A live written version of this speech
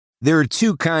There are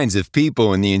two kinds of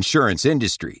people in the insurance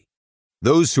industry.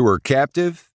 Those who are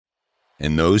captive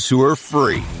and those who are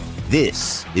free.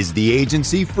 This is the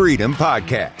Agency Freedom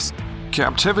Podcast.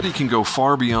 Captivity can go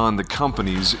far beyond the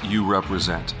companies you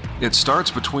represent. It starts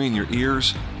between your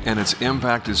ears, and its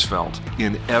impact is felt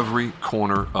in every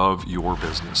corner of your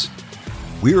business.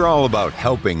 We're all about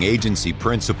helping agency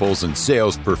principals and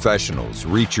sales professionals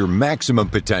reach your maximum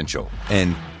potential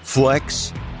and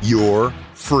flex your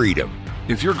freedom.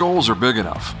 If your goals are big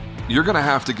enough, you're going to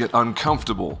have to get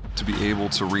uncomfortable to be able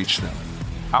to reach them.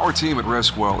 Our team at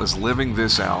Riskwell is living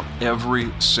this out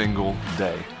every single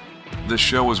day. This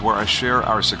show is where I share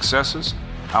our successes,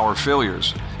 our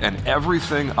failures, and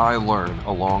everything I learn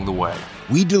along the way.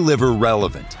 We deliver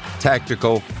relevant,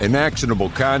 tactical, and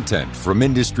actionable content from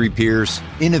industry peers,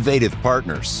 innovative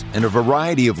partners, and a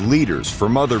variety of leaders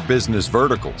from other business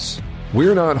verticals.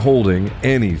 We're not holding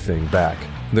anything back.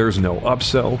 There's no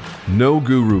upsell, no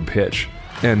guru pitch,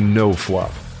 and no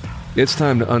fluff. It's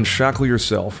time to unshackle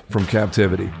yourself from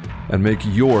captivity and make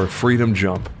your freedom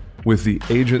jump with the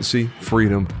Agency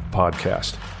Freedom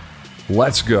Podcast.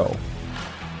 Let's go.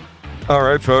 All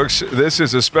right, folks, this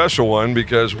is a special one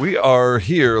because we are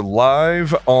here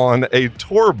live on a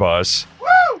tour bus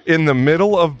in the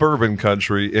middle of bourbon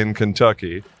country in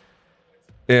Kentucky.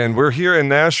 And we're here in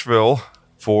Nashville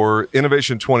for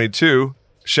Innovation 22.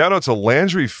 Shout out to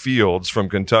Landry Fields from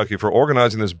Kentucky for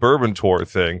organizing this bourbon tour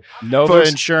thing. Nova folks,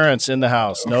 Insurance in the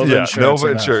house. Nova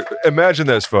Insurance. Imagine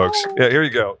this, folks. Yeah, here you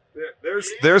go.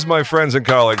 There's my friends and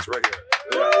colleagues right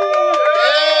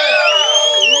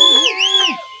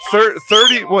here.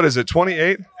 30, what is it,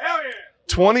 28?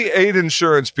 28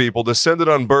 insurance people descended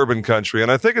on bourbon country,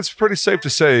 and I think it's pretty safe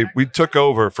to say we took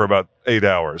over for about 8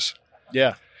 hours.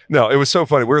 Yeah. No, it was so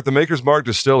funny. We were at the Maker's Mark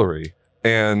Distillery,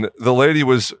 and the lady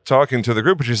was talking to the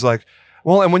group, and she's like,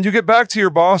 well, and when you get back to your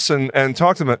boss and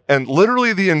talk to them, and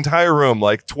literally the entire room,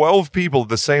 like 12 people at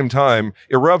the same time,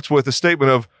 erupt with a statement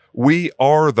of, we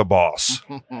are the boss.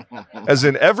 As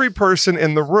in every person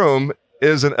in the room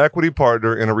is an equity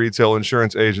partner in a retail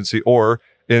insurance agency, or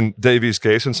in Davey's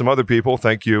case and some other people,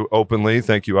 thank you Openly,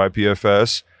 thank you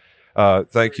IPFS,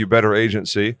 thank you Better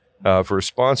Agency for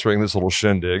sponsoring this little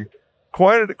shindig.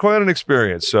 Quite an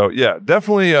experience. So yeah,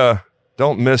 definitely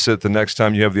don't miss it the next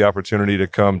time you have the opportunity to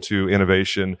come to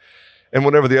Innovation and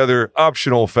whatever the other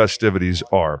optional festivities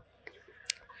are.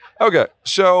 Okay,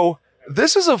 so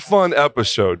this is a fun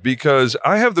episode because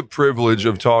I have the privilege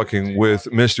of talking with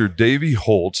Mr. Davey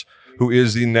Holt, who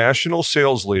is the National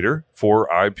Sales Leader for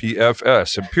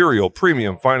IPFS, Imperial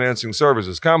Premium Financing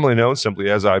Services, commonly known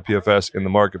simply as IPFS in the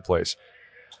marketplace.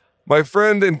 My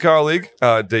friend and colleague,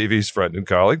 Davey's friend and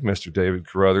colleague, Mr. David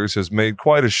Carruthers, has made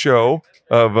quite a show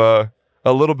of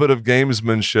a little bit of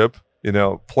gamesmanship,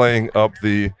 playing up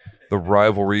the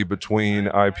rivalry between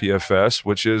IPFS,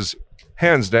 which is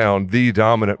hands down the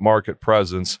dominant market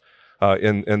presence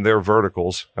in their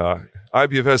verticals.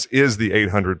 IPFS is the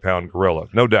 800-pound gorilla,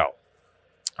 no doubt.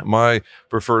 My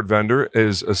preferred vendor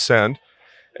is Ascend,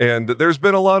 and there's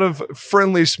been a lot of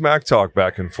friendly smack talk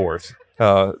back and forth.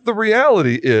 The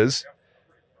reality is,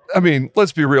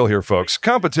 let's be real here, folks.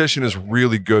 Competition is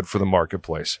really good for the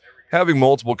marketplace. Having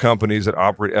multiple companies that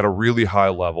operate at a really high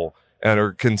level and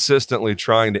are consistently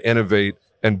trying to innovate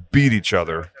and beat each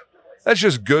other, that's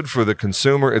just good for the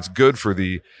consumer. It's good for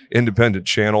the independent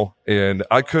channel. And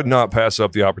I could not pass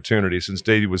up the opportunity, since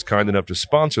Davey was kind enough to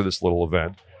sponsor this little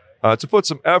event, to put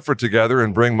some effort together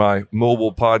and bring my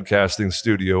mobile podcasting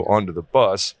studio onto the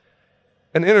bus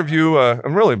and interview,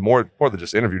 and really more than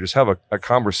just interview, just have a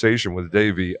conversation with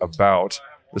Davey about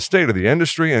the state of the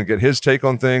industry and get his take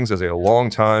on things as a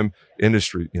longtime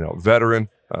industry, veteran,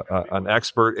 an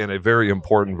expert in a very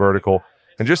important vertical,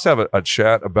 and just have a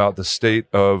chat about the state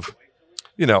of,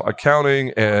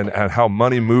 accounting and how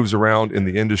money moves around in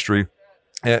the industry,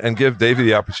 and give Davey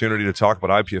the opportunity to talk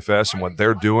about IPFS and what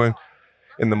they're doing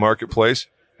in the marketplace,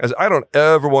 as I don't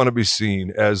ever want to be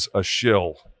seen as a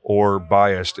shill or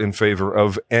biased in favor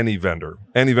of any vendor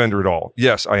at all.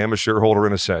 Yes, I am a shareholder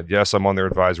in Ascend. Yes, I'm on their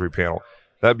advisory panel.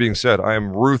 That being said, I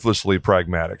am ruthlessly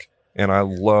pragmatic, and I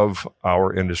love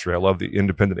our industry. I love the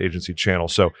independent agency channel.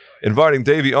 So inviting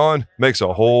Davey on makes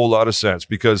a whole lot of sense,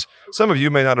 because some of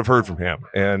you may not have heard from him,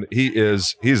 and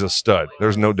he's a stud.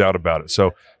 There's no doubt about it.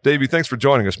 So Davey, thanks for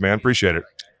joining us, man. Appreciate it.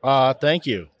 Thank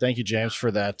you. Thank you, James,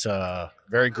 for that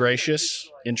very gracious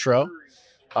intro.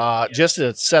 Just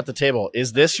to set the table,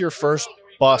 is this your first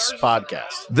bus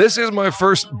podcast. This is my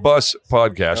first bus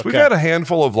podcast. Okay. We've had a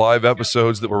handful of live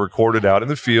episodes that were recorded out in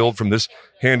the field from this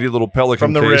handy little Pelican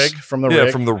From the case. rig. From the Yeah,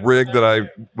 rig. from the rig that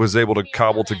I was able to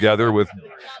cobble together with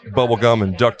bubble gum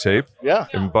and duct tape Yeah.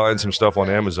 and buying some stuff on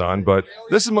Amazon. But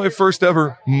this is my first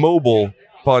ever mobile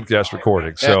podcast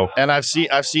recording. So And I've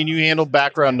seen you handle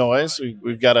background noise.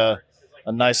 We've got a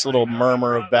nice little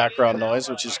murmur of background noise,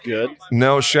 which is good.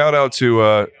 no, shout out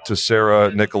to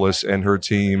Sarah Nicholas and her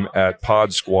team at There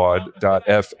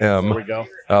podsquad.fm. we go.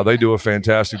 They do a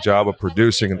fantastic job of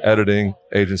producing and editing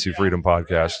Agency Freedom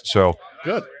podcast. So,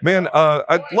 Good. man,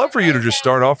 I'd love for you to just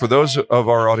start off for those of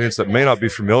our audience that may not be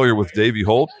familiar with Davey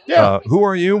Holt. Yeah. Who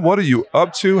are you? What are you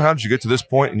up to? How did you get to this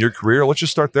point in your career? Let's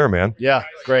just start there, man. Yeah,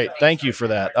 great. Thank you for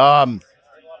that.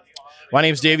 My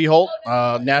name's Davey Holt,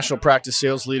 National Practice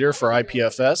Sales Leader for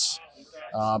IPFS,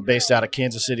 based out of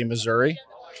Kansas City, Missouri.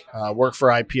 Work for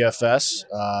IPFS,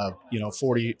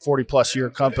 40 plus year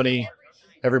company.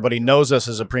 Everybody knows us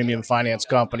as a premium finance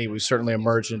company. We've certainly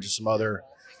emerged into some other,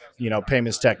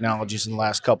 payments technologies in the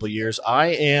last couple of years.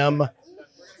 I'm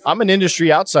an industry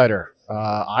outsider.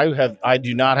 I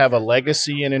do not have a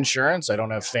legacy in insurance. I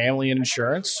don't have family in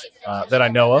insurance that I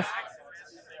know of.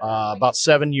 About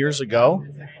 7 years ago,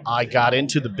 I got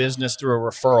into the business through a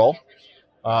referral.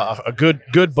 A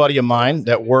good buddy of mine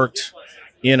that worked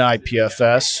in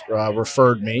IPFS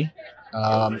referred me.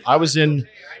 I was in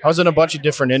a bunch of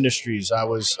different industries. I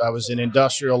was in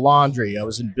industrial laundry. I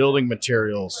was in building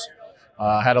materials.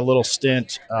 Had a little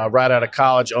stint right out of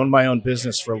college. Owned my own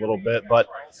business for a little bit, but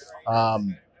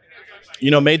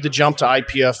made the jump to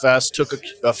IPFS. Took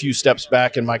a few steps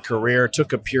back in my career.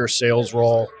 Took a pure sales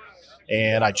role.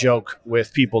 And I joke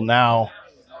with people now,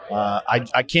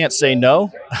 I can't say no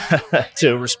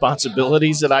to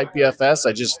responsibilities at IPFS.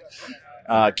 I just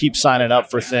keep signing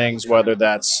up for things, whether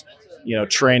that's,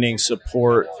 training,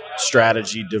 support,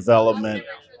 strategy, development,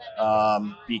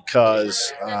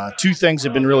 because two things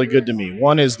have been really good to me.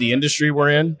 One is the industry we're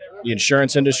in. The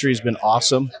insurance industry has been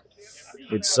awesome.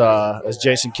 It's, as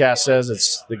Jason Cass says,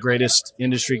 it's the greatest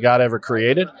industry God ever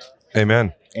created.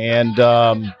 Amen.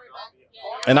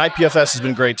 And IPFS has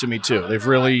been great to me too. They've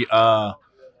really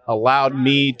allowed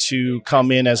me to come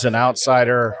in as an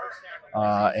outsider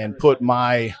and put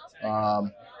my,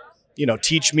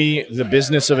 teach me the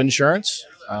business of insurance,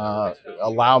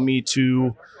 allow me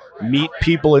to meet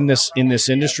people in this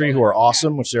industry who are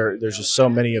awesome, which there's just so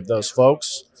many of those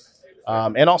folks,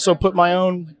 and also put my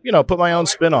own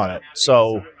spin on it.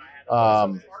 So,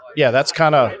 that's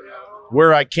kind of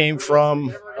where I came from,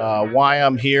 why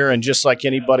I'm here, and just like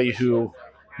anybody who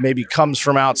maybe comes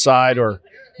from outside, or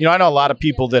I know a lot of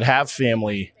people that have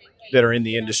family that are in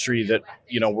the industry that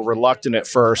were reluctant at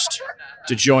first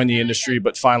to join the industry,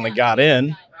 but finally got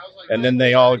in, and then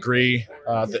they all agree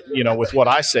that with what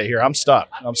I say here, I'm stuck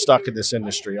in this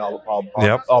industry.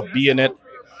 I'll be in it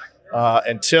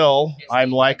until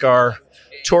I'm like our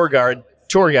tour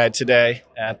guide today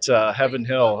at Heaven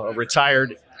Hill, a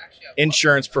retired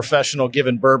insurance professional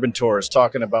giving bourbon tours,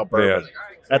 talking about bourbon. Man.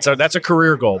 That's a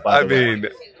career goal, by the way. mean,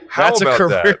 how That's about a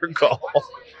career that? goal.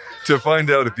 To find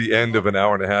out at the end of an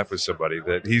hour and a half with somebody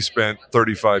that he spent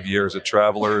 35 years at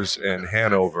Travelers and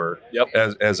Hanover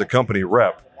as a company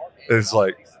rep, it's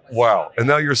like, wow. And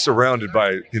now you're surrounded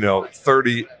by,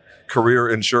 30 career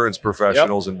insurance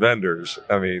professionals and vendors.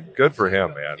 I mean, good for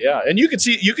him, man. Yeah, and you could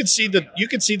see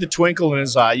the twinkle in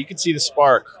his eye. You could see the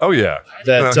spark. Oh yeah,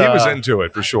 That he was into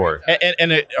it for sure.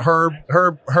 And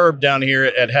Herb down here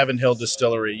at Heaven Hill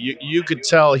Distillery, you could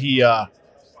tell he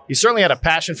certainly had a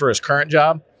passion for his current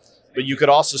job, but you could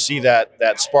also see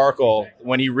that sparkle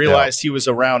when he realized he was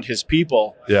around his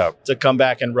people. Yeah, to come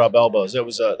back and rub elbows. That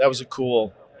was a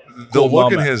cool. The look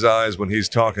moment. in his eyes when he's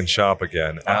talking shop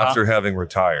again after having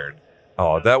retired.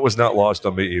 Oh, that was not lost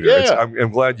on me either. Yeah. I'm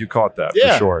glad you caught that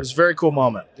Yeah, for sure. it was a very cool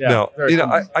moment. Yeah, Now, very cool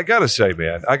moment. I got to say,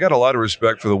 man, I got a lot of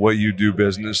respect for the way you do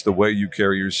business, the way you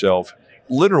carry yourself.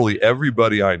 Literally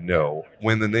everybody I know,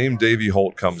 when the name Davey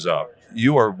Holt comes up,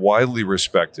 you are widely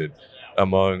respected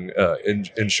among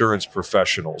insurance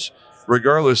professionals,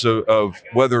 regardless of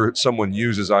whether someone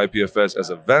uses IPFS as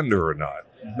a vendor or not.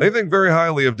 Mm-hmm. They think very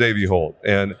highly of Davey Holt.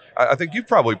 And I think you've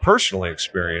probably personally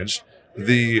experienced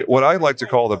what I like to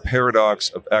call the paradox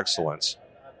of excellence.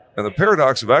 And the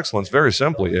paradox of excellence, very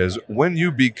simply, is when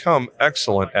you become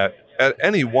excellent at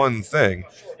any one thing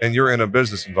and you're in a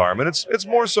business environment, it's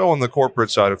more so on the corporate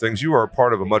side of things. You are a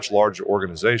part of a much larger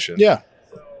organization. Yeah.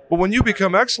 But when you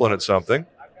become excellent at something,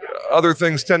 other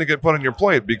things tend to get put on your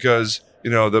plate because,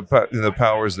 the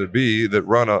powers that be that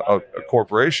run a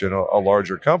corporation, a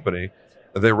larger company,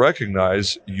 they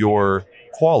recognize your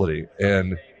quality.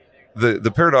 And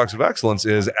the paradox of excellence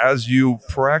is, as you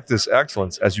practice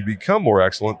excellence, as you become more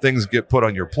excellent, things get put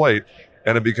on your plate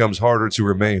and it becomes harder to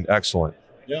remain excellent.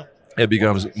 Yeah. It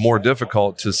becomes more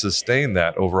difficult to sustain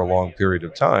that over a long period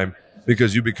of time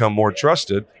because you become more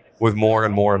trusted with more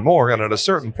and more and more. And at a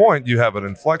certain point, you have an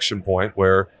inflection point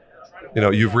where,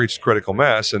 you've reached critical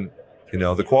mass and,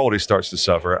 the quality starts to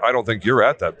suffer. I don't think you're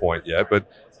at that point yet, but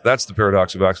that's the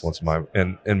paradox of excellence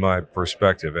in my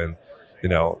perspective. And,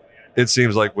 it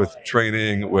seems like with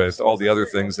training, with all the other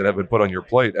things that have been put on your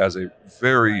plate as a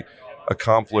very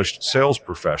accomplished sales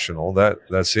professional,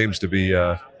 that seems to be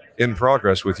in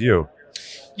progress with you.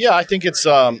 Yeah, I think it's,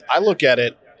 I look at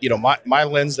it, my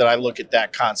lens that I look at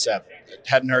that concept,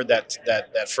 hadn't heard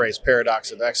that phrase,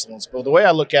 paradox of excellence, but the way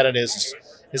I look at it is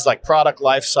like product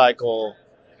life cycle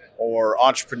or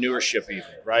entrepreneurship even,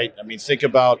 right? I mean, think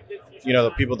about,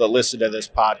 the people that listen to this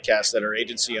podcast that are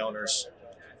agency owners.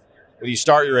 When you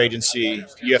start your agency,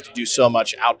 you have to do so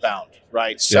much outbound,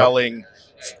 right? Selling,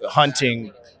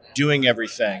 hunting, doing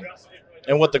everything.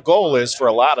 And what the goal is for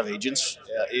a lot of agents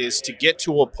is to get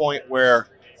to a point where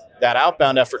that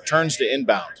outbound effort turns to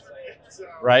inbound,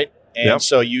 right? And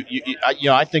so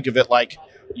I think of it like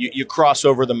you cross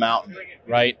over the mountain,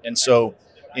 right? And so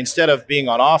instead of being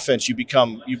on offense, you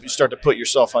start to put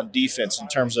yourself on defense in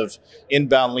terms of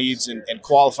inbound leads and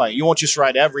qualifying. You won't just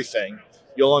write everything.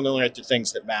 You'll only write the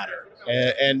things that matter.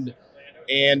 And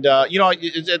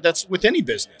that's with any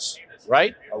business,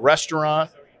 right? A restaurant,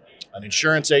 an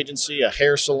insurance agency, a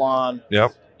hair salon.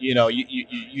 Yep.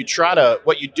 You try to,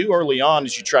 what you do early on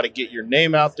is you try to get your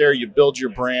name out there, you build your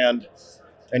brand,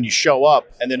 and you show up.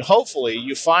 And then hopefully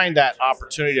you find that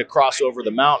opportunity to cross over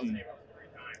the mountain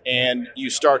and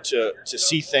you start to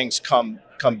see things come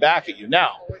back at you.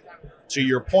 Now, to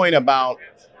your point about,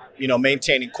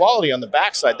 maintaining quality on the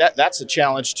backside, that's a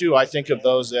challenge too. I think of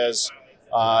those as,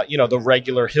 the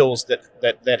regular hills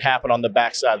that happen on the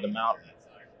backside of the mountain,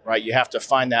 right? You have to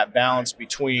find that balance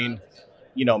between,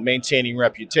 maintaining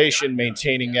reputation,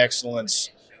 maintaining excellence,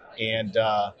 and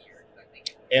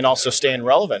also staying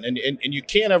relevant. And you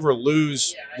can't ever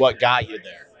lose what got you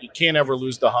there. You can't ever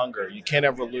lose the hunger. You can't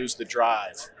ever lose the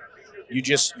drive.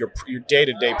 Your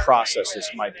day-to-day processes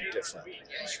might be different.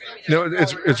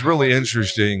 It's really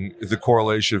interesting, the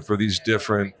correlation for these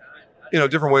different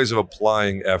ways of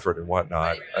applying effort and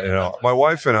whatnot. My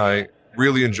wife and I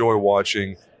really enjoy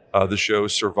watching the show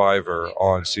Survivor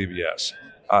on CBS.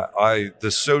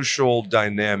 The social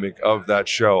dynamic of that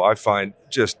show I find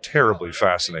just terribly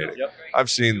fascinating. Yep. I've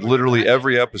seen literally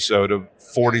every episode of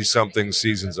 40-something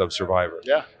seasons of Survivor.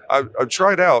 Yeah. I've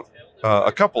tried out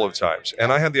a couple of times,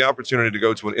 and I had the opportunity to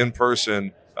go to an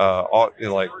in-person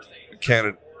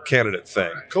candidate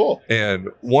thing. Cool. And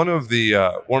one of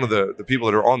the people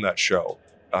that are on that show,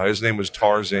 his name was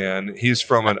Tarzan. He's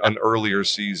from an earlier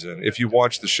season. If you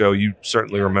watch the show, you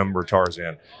certainly remember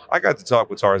Tarzan. I got to talk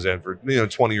with Tarzan for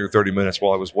 20 or 30 minutes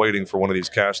while I was waiting for one of these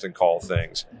casting call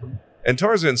things. And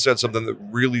Tarzan said something that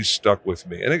really stuck with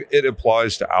me. And it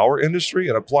applies to our industry.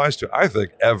 It applies to, I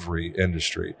think, every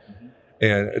industry.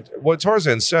 And what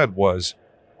Tarzan said was,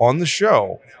 on the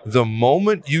show, the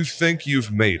moment you think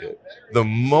you've made it, the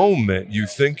moment you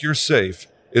think you're safe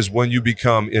is when you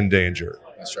become in danger.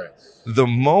 That's right. The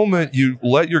moment you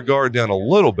let your guard down a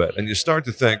little bit and you start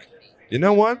to think, you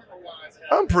know what?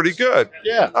 I'm pretty good.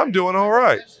 Yeah. I'm doing all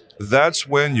right. That's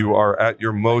when you are at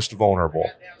your most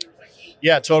vulnerable.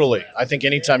 Yeah, totally. I think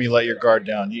anytime you let your guard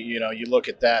down, you look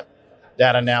at that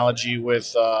analogy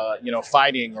with,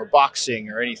 fighting or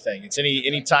boxing or anything. It's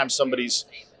anytime somebody's,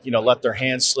 let their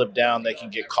hands slip down, they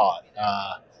can get caught.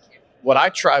 What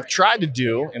I've tried to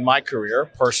do in my career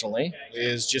personally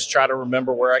is just try to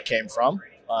remember where I came from.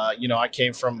 I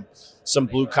came from some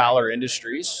blue collar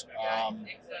industries,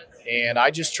 and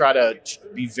I just try to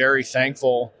be very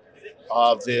thankful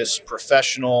of this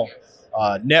professional,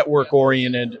 network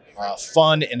oriented,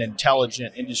 fun and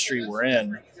intelligent industry we're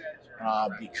in,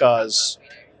 because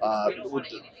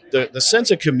the sense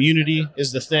of community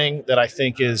is the thing that I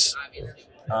think is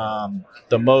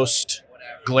the most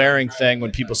glaring thing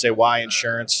when people say why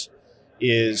insurance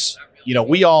is,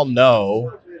 we all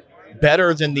know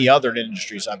better than the other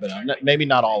industries I've been in. Maybe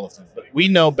not all of them, but we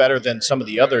know better than some of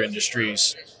the other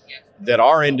industries that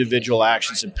our individual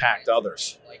actions impact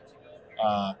others.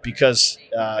 Because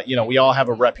we all have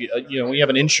we have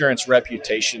an insurance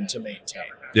reputation to maintain.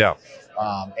 Yeah.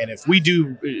 And if we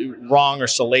do wrong or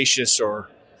salacious or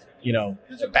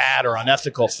bad or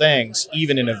unethical things,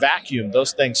 even in a vacuum,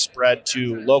 those things spread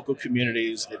to local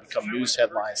communities. They become news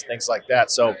headlines, things like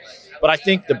that. So, but I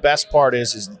think the best part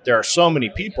is that there are so many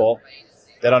people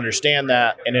that understand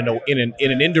that, and in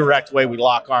an indirect way, we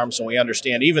lock arms and we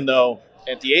understand. Even though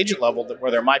at the agent level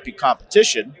where there might be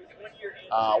competition,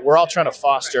 we're all trying to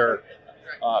foster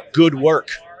good work.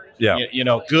 Yeah.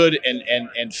 Good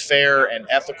and fair and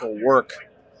ethical work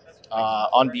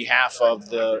on behalf of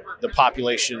the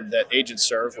population that agents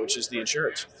serve, which is the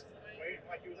insureds.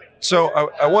 So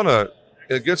I want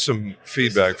to get some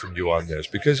feedback from you on this,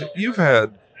 because you've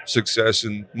had success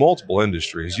in multiple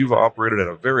industries. You've operated at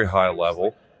a very high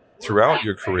level throughout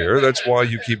your career. That's why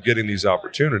you keep getting these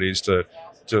opportunities to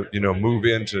move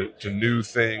into new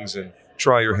things and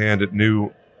try your hand at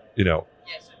new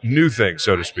things,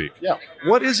 so to speak. Yeah.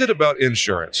 What is it about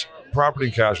insurance, property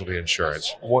and casualty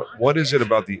insurance? What is it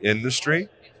about the industry?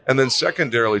 And then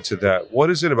secondarily to that, what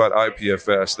is it about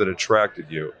IPFS that attracted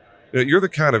you? You're the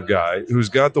kind of guy who's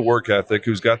got the work ethic,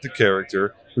 who's got the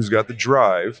character, who's got the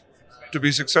drive to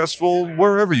be successful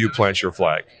wherever you plant your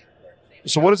flag.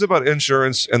 So what is it about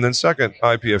insurance, and then second,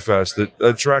 IPFS, that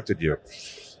attracted you?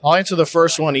 I'll answer the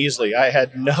first one easily. I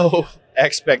had no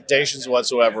expectations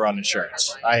whatsoever on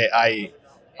insurance. I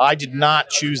did not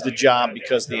choose the job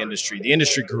because of the industry. The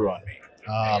industry grew on me.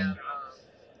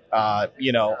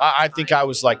 I think I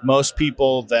was like most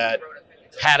people that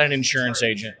had an insurance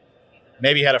agent,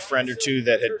 maybe had a friend or two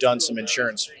that had done some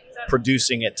insurance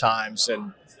producing at times.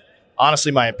 And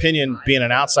honestly, my opinion, being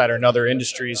an outsider in other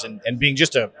industries and being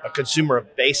just a consumer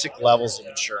of basic levels of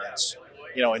insurance,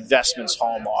 investments,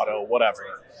 home, auto,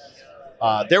 whatever,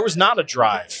 there was not a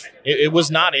drive. It was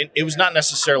not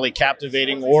necessarily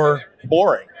captivating or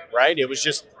boring, right? It was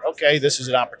just, okay, this is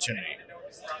an opportunity.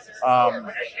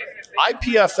 IPFS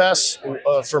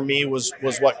for me was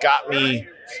what got me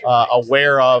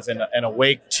aware of and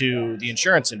awake to the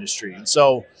insurance industry. And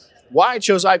so why I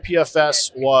chose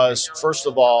IPFS was, first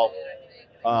of all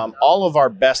of our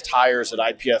best hires at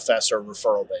IPFS are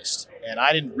referral based. And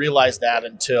I didn't realize that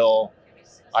until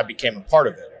I became a part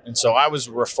of it. And so I was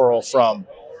a referral from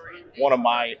one of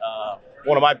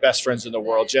my best friends in the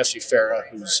world, Jesse Farah,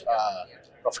 who's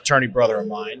a fraternity brother of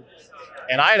mine.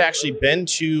 And I had actually been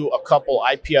to a couple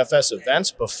IPFS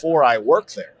events before I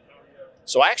worked there.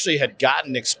 So I actually had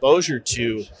gotten exposure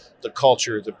to the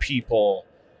culture, the people,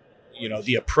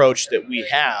 the approach that we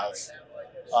have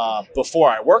before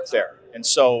I worked there. And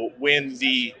so when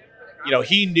he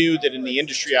knew that in the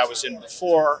industry I was in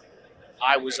before,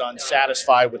 I was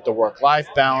unsatisfied with the work-life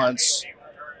balance.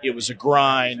 It was a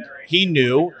grind. He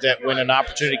knew that when an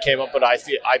opportunity came up at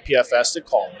IPFS to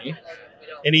call me.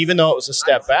 And even though it was a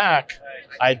step back,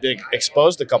 I'd been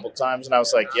exposed a couple times, and I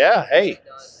was like, yeah, hey,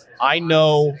 I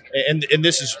know. And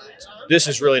this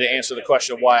is really to answer the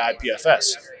question of why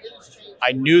IPFS.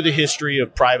 I knew the history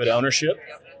of private ownership.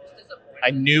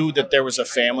 I knew that there was a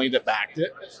family that backed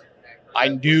it. I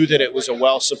knew that it was a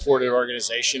well-supported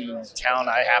organization in the town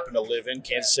I happen to live in,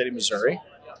 Kansas City, Missouri.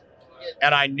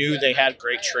 And I knew they had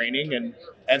great training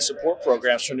and support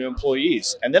programs for new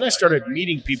employees. And then I started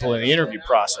meeting people in the interview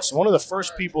process. And one of the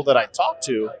first people that I talked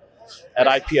to at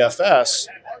IPFS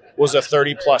was a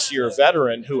 30-plus year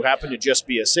veteran who happened to just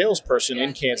be a salesperson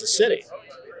in Kansas City.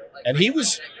 And he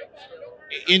was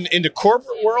in the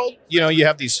corporate world, you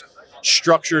have these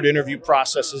structured interview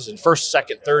processes and first,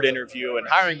 second, third interview and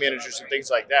hiring managers and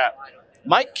things like that.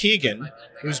 Mike Keegan,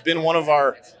 who's been one of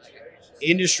our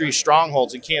industry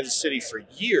strongholds in Kansas City for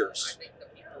years,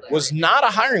 was not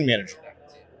a hiring manager,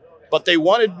 but they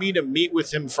wanted me to meet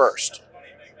with him first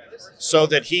so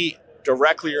that he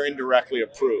directly or indirectly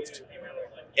approved.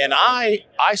 And I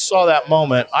saw that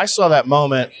moment.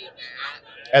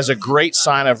 As a great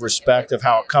sign of respect of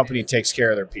how a company takes care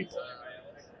of their people.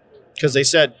 Because they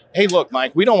said, hey, look,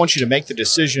 Mike, we don't want you to make the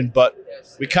decision, but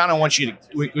we kind of want you to,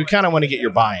 we kind of want to get your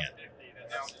buy-in.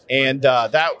 And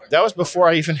that was before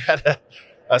I even had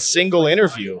a single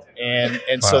interview. And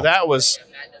wow. So that was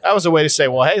a way to say,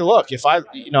 well, hey, look, if I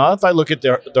look at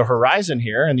the horizon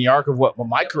here and the arc of what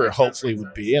my career hopefully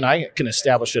would be, and I can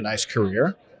establish a nice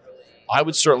career, I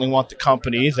would certainly want the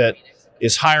company that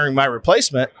is hiring my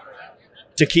replacement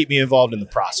to keep me involved in the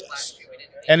process.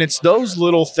 And it's those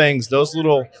little things, those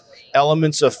little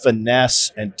elements of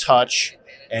finesse and touch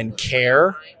and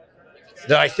care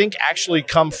that I think actually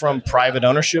come from private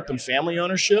ownership and family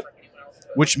ownership,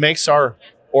 which makes our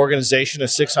organization of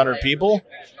 600 people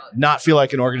not feel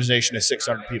like an organization of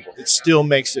 600 people. It still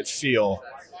makes it feel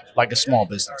like a small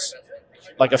business,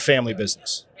 like a family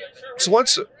business. So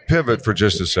let's pivot for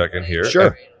just a second here.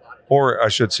 Sure. Or I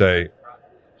should say,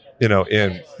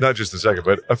 in not just a second,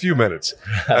 but a few minutes.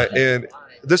 And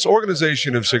this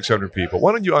organization of 600 people,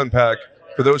 why don't you unpack,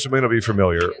 for those who may not be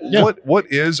familiar, what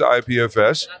is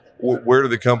IPFS? Where did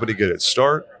the company get its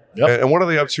start? Yep. And what are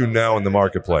they up to now in the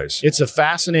marketplace? It's a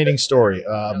fascinating story.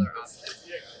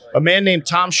 A man named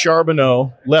Tom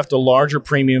Charbonneau left a larger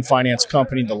premium finance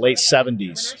company in the late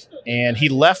 70s. And he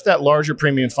left that larger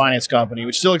premium finance company,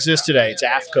 which still exists today. It's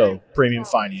AFCO Premium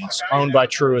Finance, owned by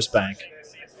Truist Bank.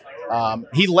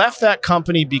 He left that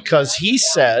company because he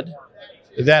said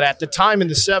that at the time in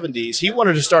the 70s, he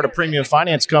wanted to start a premium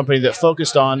finance company that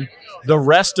focused on the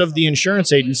rest of the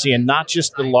insurance agency and not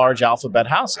just the large alphabet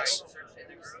houses.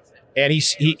 And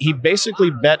he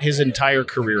basically bet his entire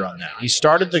career on that. He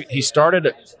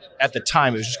started at the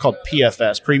time, it was just called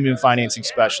PFS, Premium Financing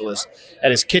Specialist,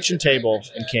 at his kitchen table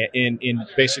in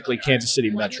basically Kansas City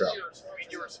Metro.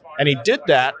 And he did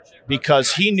that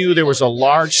because he knew there was a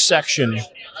large section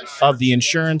of the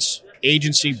insurance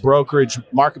agency, brokerage,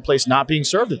 marketplace not being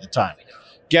served at the time.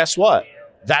 Guess what?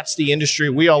 That's the industry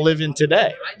we all live in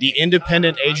today, the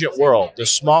independent agent world, the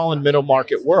small and middle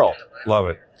market world. Love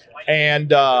it.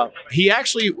 And he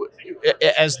actually,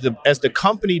 as the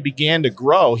company began to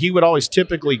grow, he would always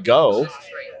typically go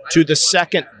to the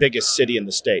second biggest city in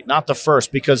the state, not the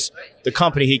first, because the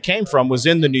company he came from was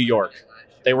in the New York.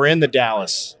 They were in the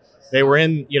Dallas. They were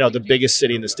in, the biggest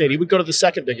city in the state. He would go to the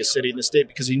second biggest city in the state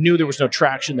because he knew there was no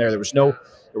traction there. There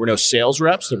were no sales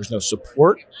reps. There was no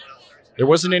support. There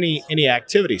wasn't any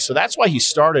activity. So that's why he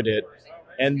started it.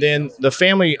 And then the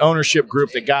family ownership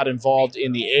group that got involved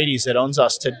in the 80s that owns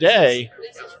us today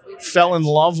fell in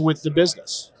love with the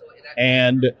business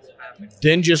and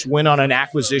then just went on an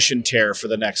acquisition tear for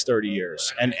the next 30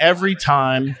 years. And every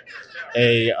time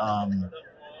a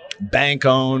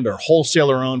bank-owned or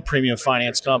wholesaler-owned premium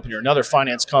finance company or another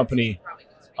finance company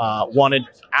wanted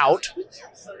out,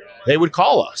 they would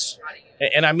call us.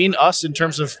 And I mean us in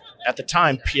terms of, at the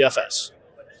time, PFS,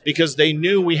 because they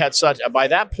knew we had such, by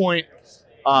that point,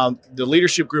 the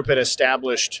leadership group had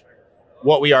established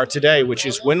what we are today, which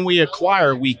is when we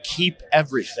acquire, we keep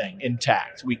everything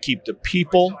intact. We keep the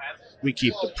people, we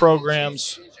keep the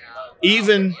programs,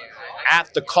 even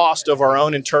at the cost of our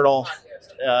own internal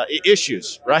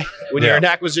issues, right? When you're an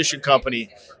acquisition company,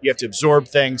 you have to absorb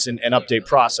things and update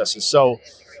processes. So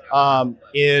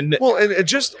and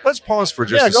just let's pause for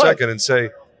just a second and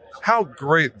say how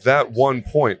great that one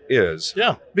point is.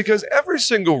 Yeah. Because every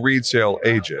single retail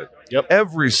agent,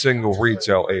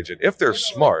 if they're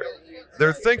smart,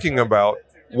 they're thinking about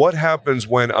what happens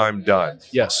when I'm done.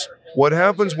 Yes. What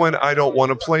happens when I don't want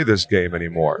to play this game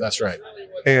anymore? That's right.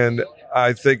 And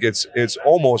I think it's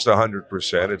almost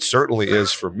 100%. It certainly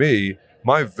is for me.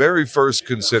 My very first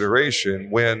consideration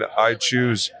when I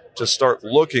choose to start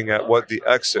looking at what the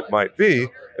exit might be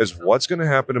is what's going to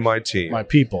happen to my team. My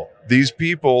people. These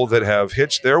people that have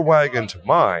hitched their wagon to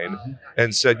mine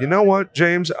and said, you know what,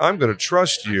 James, I'm going to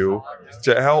trust you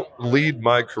to help lead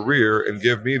my career and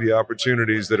give me the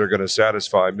opportunities that are going to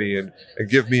satisfy me and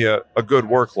give me a good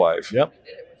work life. Yep.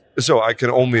 So I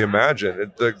can only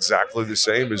imagine exactly the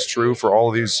same is true for all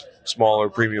of these smaller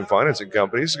premium financing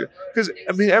companies. Because,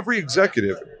 every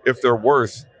executive, if they're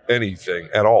worth anything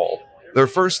at all, their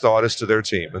first thought is to their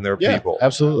team and their people.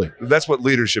 Absolutely. That's what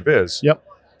leadership is. Yep.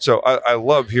 So I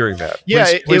love hearing that.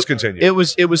 Please continue.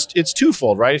 It's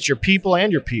twofold, right? It's your people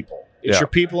and your people. It's your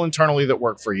people internally that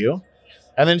work for you.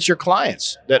 And then it's your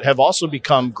clients that have also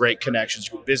become great connections,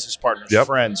 business partners,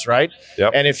 friends, right?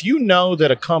 Yep. And if you know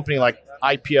that a company like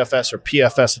IPFS or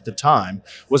PFS at the time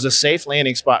was a safe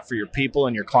landing spot for your people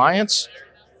and your clients,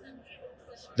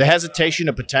 the hesitation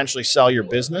to potentially sell your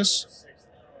business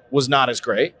was not as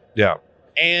great. Yeah.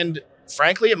 And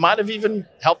frankly, it might have even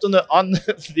helped on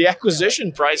the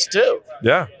acquisition price too.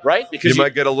 Yeah. Right? Because you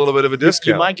might get a little bit of a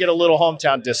discount. You might get a little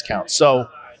hometown discount. So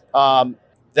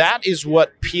that is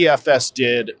what PFS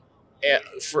did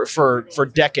for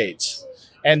decades.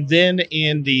 And then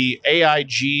in the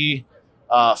AIG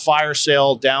fire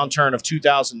sale downturn of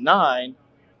 2009,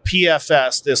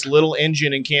 PFS, this little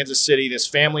engine in Kansas City, this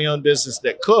family-owned business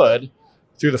that could,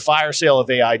 through the fire sale of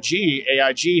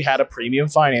AIG had a premium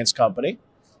finance company,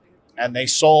 and they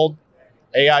sold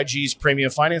AIG's premium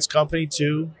finance company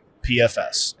to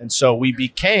PFS. And so we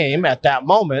became, at that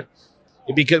moment,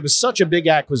 it was such a big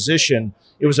acquisition,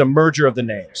 it was a merger of the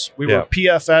names. We were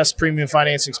PFS, Premium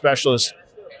Financing Specialist.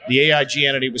 The AIG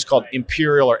entity was called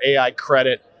Imperial or AI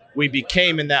Credit. We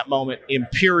became, in that moment,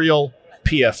 Imperial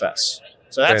PFS.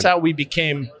 So that's how we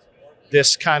became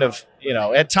this kind of,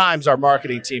 at times our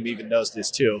marketing team even knows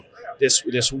this too.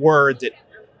 This word that,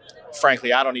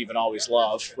 frankly, I don't even always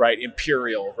love, right?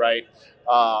 Imperial, right?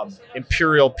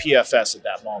 Imperial PFS at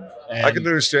that moment. And I can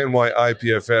understand why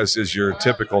IPFS is your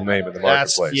typical name in the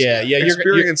marketplace.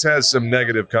 Experience has some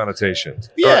negative connotations.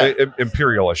 Yeah.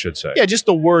 Imperial, I should say. Yeah, just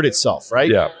the word itself, right?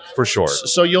 Yeah, for sure.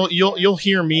 So you'll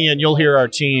hear me and you'll hear our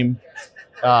team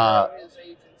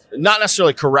not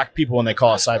necessarily correct people when they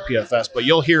call us IPFS, but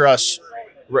you'll hear us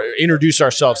introduce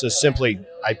ourselves as simply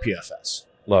IPFS.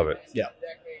 Love it. Yeah.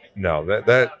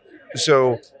 No,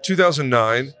 so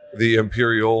 2009, the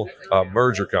Imperial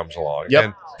merger comes along. Yep.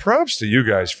 And props to you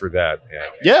guys for that, man.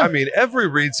 Yeah. I mean, every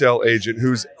retail agent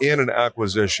who's in an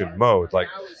acquisition mode, like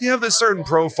you have this certain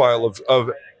profile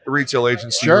of retail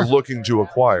agency Sure. you're looking to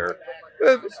acquire.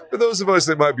 For those of us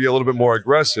that might be a little bit more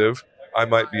aggressive, I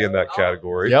might be in that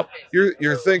category. Yep.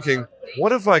 You're thinking,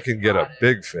 what if I can get a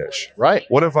big fish? Right.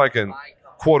 What if I can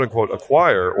quote unquote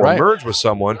acquire or Right. merge with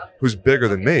someone who's bigger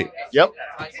than me? Yep.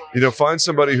 Find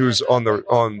somebody who's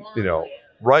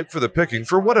ripe for the picking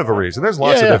for whatever reason. There's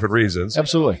lots of Yeah. different reasons.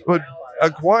 Absolutely. But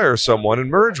acquire someone and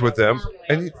merge with them,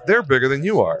 and they're bigger than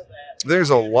you are.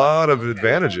 There's a lot of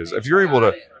advantages if you're able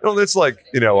to. It's like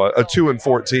a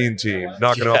 2-14 team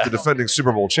knocking off the defending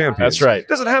Super Bowl champions. That's right. It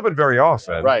doesn't happen very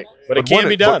often. Right. But it when can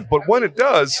be done. But when it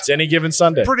does, It's any given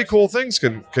Sunday. pretty cool things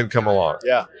can come along.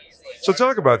 Yeah. So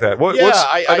talk about that.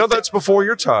 Yeah, I know that's before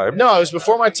your time. No, it was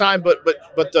before my time, but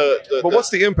What's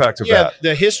the impact of yeah, that?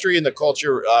 the history and the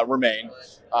culture remain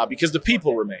because the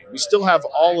people remain. We still have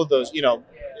all of those,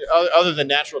 other than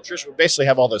natural attrition, we basically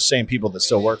have all those same people that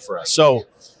still work for us. So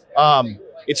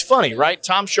it's funny, right?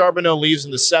 Tom Charbonneau leaves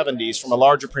in the 70s from a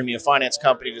larger premium finance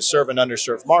company to serve an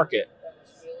underserved market.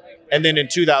 And then in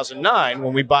 2009,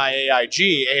 when we buy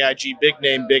AIG, big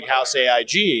name, big house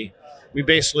AIG, we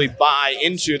basically buy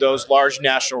into those large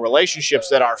national relationships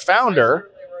that our founder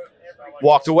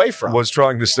walked away from. Was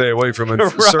trying to stay away from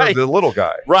and serve Right. the little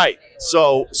guy. Right.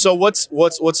 So what's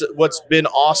been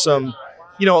awesome?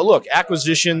 Look,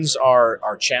 acquisitions are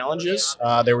challenges.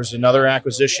 There was another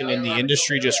acquisition in the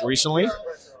industry just recently.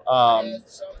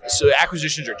 So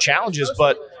acquisitions are challenges,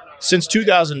 but since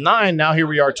 2009, now here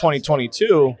we are,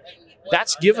 2022.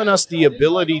 That's given us the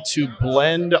ability to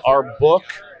blend our book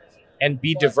and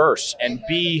be diverse and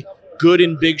be good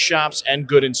in big shops and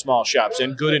good in small shops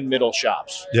and good in middle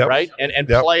shops, Yep. right? And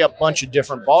Yep. play a bunch of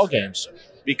different ball games,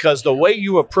 because the way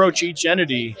you approach each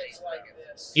entity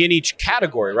in each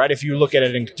category, right, if you look at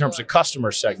it in terms of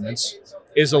customer segments,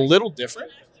 is a little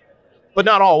different, but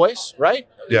not always, right?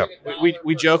 Yeah.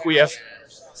 We joke we have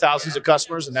thousands of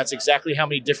customers, and that's exactly how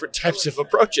many different types of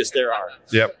approaches there are.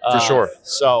 Yep, for sure.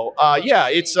 So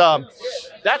it's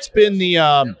that's been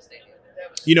the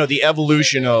the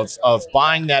evolution of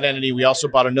buying that entity. We also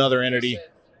bought another entity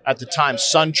at the time.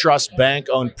 SunTrust Bank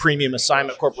owned Premium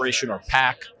Assignment Corporation, or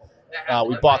PAC.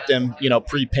 We bought them,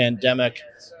 pre-pandemic,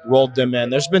 rolled them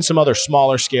in. There's been some other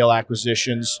smaller scale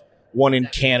acquisitions. One in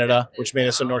Canada, which made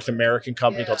us a North American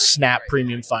company called Snap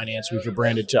Premium Finance. We've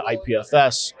rebranded to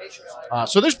IPFS.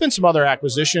 So there's been some other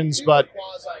acquisitions, but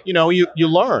you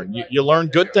learn. You learn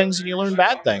good things and you learn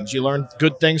bad things. You learn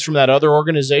good things from that other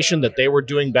organization that they were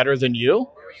doing better than you.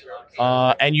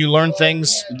 And you learn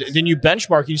things, then you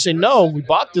benchmark and you say, no, we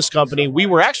bought this company. We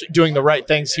were actually doing the right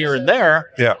things here and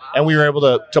there. Yeah. And we were able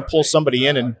to pull somebody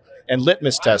in and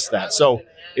litmus test that. So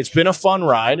it's been a fun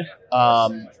ride.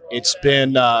 It's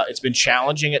been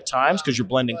challenging at times because you're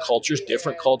blending cultures,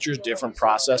 different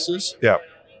processes. Yeah.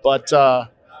 But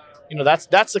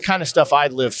that's the kind of stuff I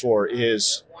live for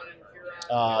is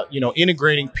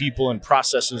integrating people and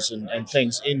processes and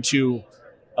things into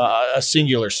a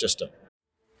singular system.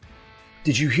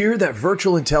 Did you hear that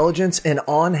virtual intelligence and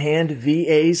on-hand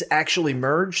VAs actually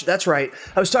merged? That's right.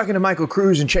 I was talking to Michael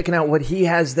Cruz and checking out what he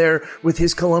has there with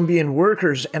his Colombian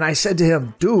workers. And I said to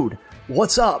him, dude,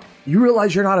 what's up? You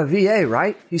realize you're not a VA,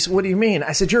 right? He said, what do you mean?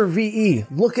 I said, you're a VE.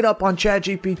 Look it up on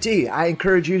ChatGPT. I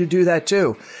encourage you to do that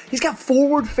too. He's got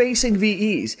forward-facing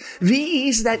VEs.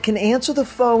 VEs that can answer the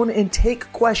phone and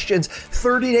take questions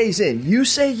 30 days in. You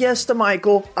say yes to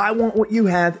Michael, I want what you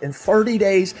have. In 30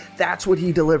 days, that's what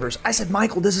he delivers. I said,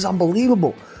 Michael, this is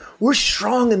unbelievable. We're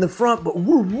strong in the front, but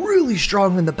we're really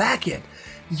strong in the back end.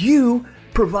 You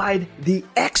provide the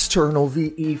external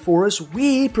VE for us.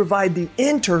 We provide the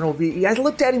internal VE. I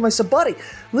looked at him, I said, buddy,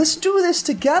 let's do this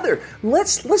together.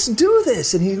 Let's do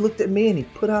this. And he looked at me and he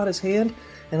put out his hand,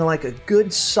 and like a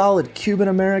good solid Cuban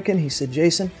American, he said,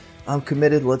 Jason, I'm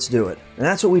committed. Let's do it. And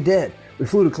that's what we did. We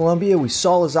flew to Colombia, we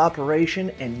saw his operation,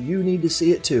 and you need to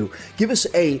see it too. Give us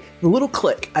a little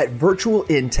click at Virtual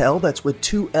Intel, that's with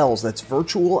 2 L's, that's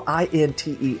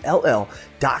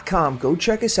virtualintell.com. Go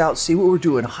check us out, see what we're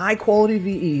doing. High quality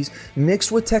VEs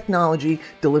mixed with technology,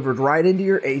 delivered right into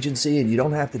your agency, and you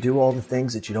don't have to do all the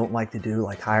things that you don't like to do,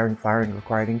 like hiring, firing,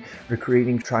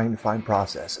 recruiting, trying to find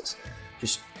processes.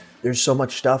 Just, there's so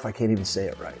much stuff, I can't even say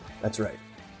it right. That's right.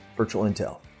 Virtual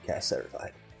Intel, CAS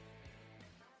certified.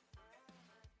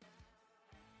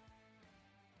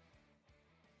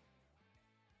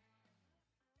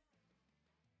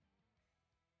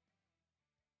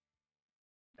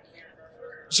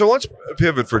 So let's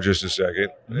pivot for just a second.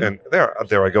 Mm-hmm. And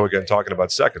there I go again talking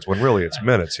about seconds when really it's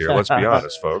minutes here. Let's be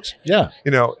honest, folks. Yeah.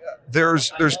 You know,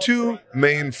 there's two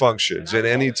main functions in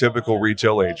any typical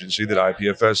retail agency that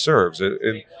IPFS serves.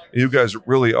 And you guys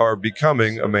really are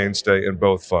becoming a mainstay in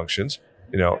both functions.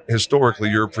 You know, historically,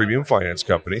 you're a premium finance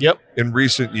company. Yep. In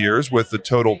recent years, with the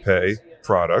Total Pay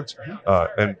product,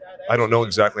 and I don't know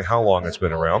exactly how long it's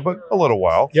been around, but a little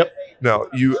while. Yep. Now,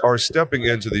 you are stepping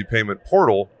into the payment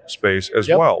portal space as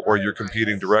Yep. well, where you're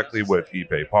competing directly with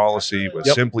ePay Policy, with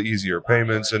Yep. Simply Easier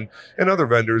Payments, and other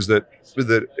vendors that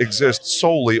exist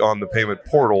solely on the payment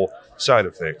portal side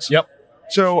of things. Yep.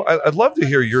 So I'd love to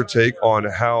hear your take on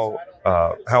how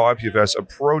IPFS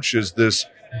approaches this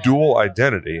dual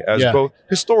identity as Yeah. both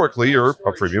historically you're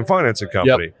a premium financing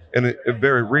company and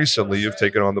very recently you've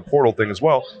taken on the portal thing as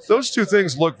well. Those two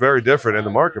things look very different in the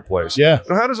marketplace. Yeah.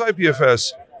 Now, how does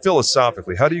IPFS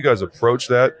philosophically, how do you guys approach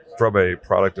that from a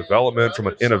product development, from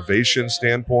an innovation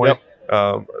standpoint?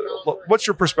 What's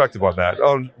your perspective on that,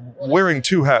 on wearing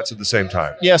two hats at the same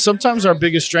time? Yeah, sometimes our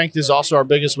biggest strength is also our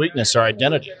biggest weakness, our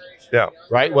identity. Yeah.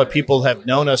 Right? What people have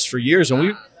known us for years.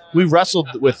 And we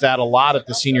wrestled with that a lot at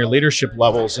the senior leadership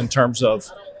levels in terms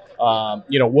of,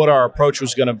 what our approach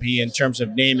was going to be in terms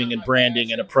of naming and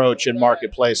branding and approach and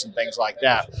marketplace and things like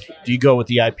that. Do you go with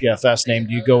the IPFS name?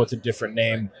 Do you go with a different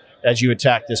name as you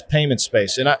attack this payment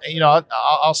space? And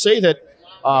I'll say that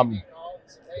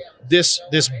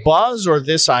this buzz or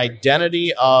this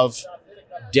identity of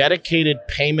dedicated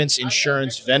payments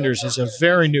insurance vendors is a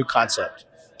very new concept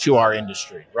to our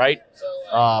industry, right?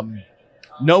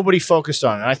 Nobody focused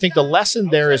on it. And I think the lesson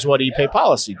there is what ePay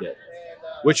Policy did,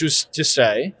 which was to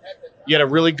say you had a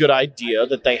really good idea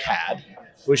that they had,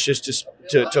 which is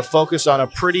to focus on a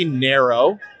pretty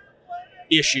narrow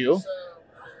issue.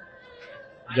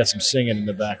 You got some singing in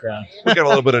the background. We got a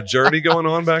little bit of Journey going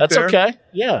on back That's there. okay.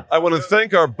 Yeah. I want to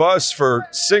thank our bus for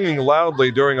singing loudly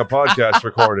during a podcast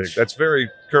recording. That's very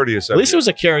courteous of At least you. it was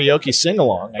a karaoke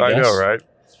sing-along, I guess. know, right?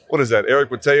 What is that, Eric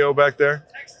Mateo back there?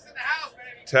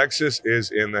 Texas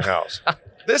is in the house.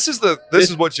 This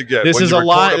is what you get this when is you a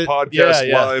record li- a podcast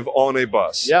yeah. live on a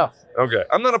bus. Yeah. Okay.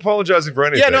 I'm not apologizing for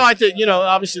anything. Yeah, no, I think,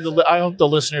 obviously I hope the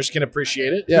listeners can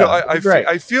appreciate it. You Yeah. know, great.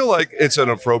 I feel like it's an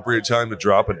appropriate time to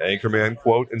drop an Anchorman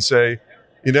quote and say,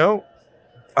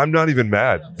 I'm not even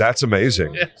mad. That's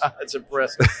amazing. Yeah, that's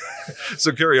impressive.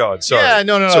 So carry on. Sorry. Yeah,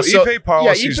 no. So ePay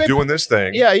Policy is ePay doing this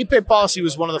thing. Yeah, ePay Policy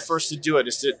was one of the first to do it,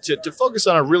 is to focus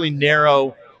on a really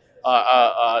narrow,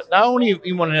 not only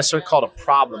you want to necessarily call it a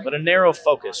problem, but a narrow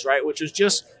focus, right? Which is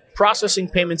just processing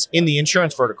payments in the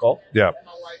insurance vertical. Yeah.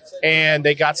 And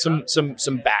they got some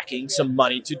backing, some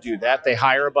money to do that. They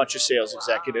hire a bunch of sales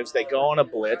executives. They go on a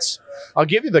blitz. I'll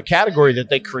give you the category that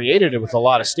they created with a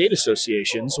lot of state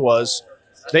associations was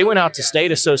they went out to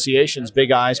state associations,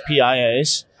 Big I's,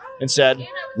 PIAs, and said,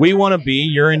 we want to be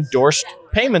your endorsed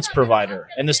payments provider.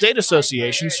 And the state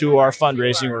associations, who are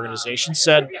fundraising organizations,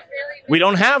 said, we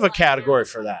don't have a category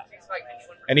for that.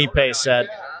 And ePay said,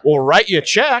 we'll write you a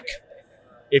check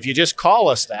if you just call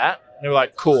us that. And they were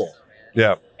like, cool.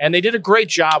 Yeah. And they did a great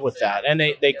job with that. And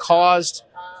they caused,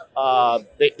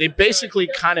 they basically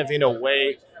kind of, in a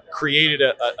way, created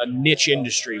a niche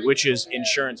industry, which is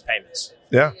insurance payments.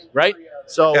 Yeah. Right?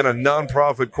 So, And a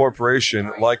nonprofit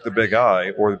corporation like the Big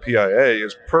I or the PIA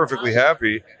is perfectly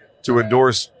happy to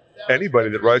endorse anybody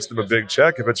that writes them a big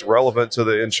check if it's relevant to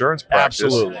the insurance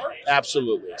practice.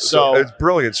 Absolutely. So it's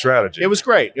brilliant strategy. It was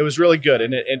great. It was really good.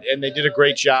 And they did a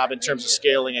great job in terms of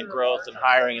scaling and growth and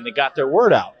hiring, and they got their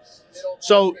word out.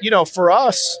 So, for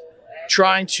us,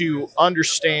 trying to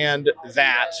understand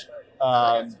that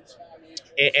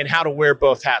and how to wear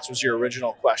both hats was your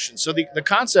original question. So the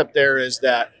concept there is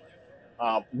that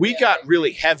we got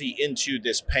really heavy into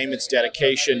this payments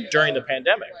dedication during the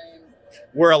pandemic,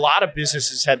 where a lot of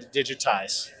businesses had to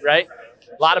digitize, right?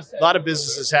 A lot of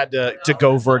businesses had to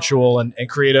go virtual and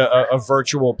create a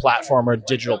virtual platform or a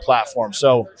digital platform.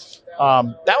 So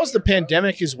that was the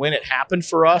pandemic is when it happened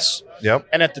for us. Yep.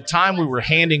 And at the time, we were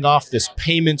handing off this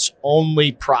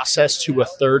payments-only process to a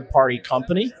third-party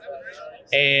company.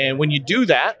 And when you do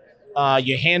that,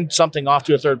 you hand something off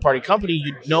to a third-party company,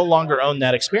 you no longer own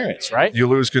that experience, right? You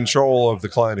lose control of the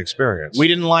client experience. We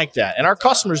didn't like that. And our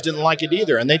customers didn't like it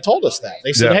either. And they told us that.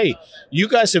 They said, hey, you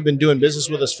guys have been doing business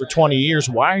with us for 20 years.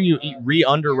 Why are you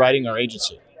re-underwriting our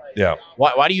agency? Yeah.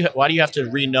 Why do you have to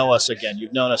re-know us again?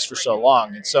 You've known us for so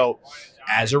long. And so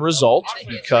as a result,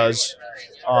 because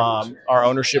our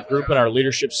ownership group and our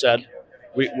leadership said,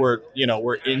 we're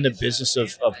in the business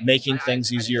of making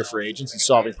things easier for agents and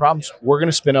solving problems, we're going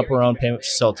to spin up our own payment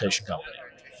facilitation company.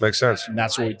 Makes sense. And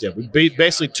that's what we did. We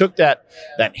basically took that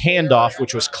handoff,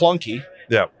 which was clunky,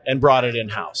 Yeah. and brought it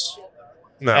in-house.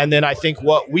 No. And then I think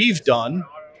what we've done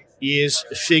is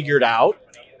figured out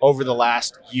over the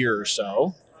last year or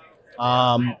so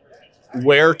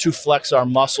where to flex our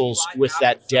muscles with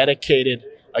that dedicated,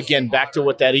 again, back to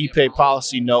what that ePay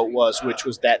policy note was, which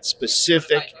was that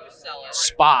specific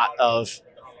spot of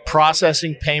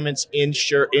processing payments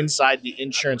inside the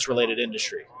insurance-related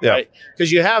industry. Yeah. Right?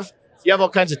 Because you have all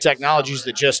kinds of technologies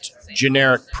that just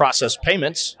generic process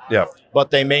payments, Yeah.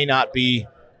 but they may not be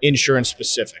insurance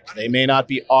specific. They may not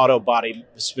be auto body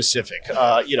specific.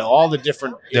 All the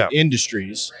different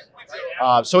industries.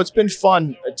 So it's been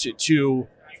fun to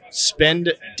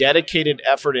spend dedicated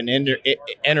effort and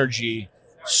energy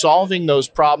solving those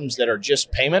problems that are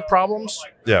just payment problems.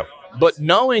 Yeah. But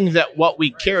knowing that what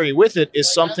we carry with it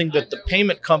is something that the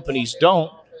payment companies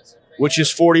don't, which is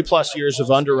 40 plus years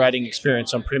of underwriting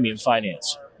experience on premium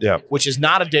finance. Yeah. Which is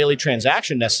not a daily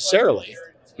transaction necessarily.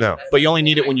 No. But you only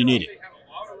need it when you need it.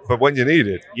 But when you need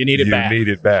it, you need it bad. You need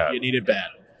it bad. You need it bad.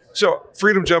 So,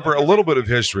 Freedom Jumper, a little bit of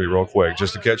history real quick,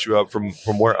 just to catch you up from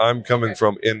where I'm coming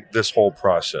from in this whole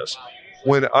process.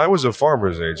 When I was a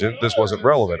farmer's agent, this wasn't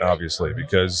relevant, obviously,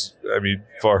 because,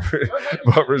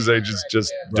 farmer's agents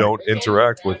just don't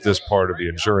interact with this part of the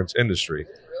insurance industry.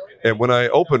 And when I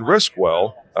opened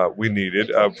RiskWell, we needed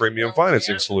a premium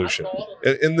financing solution.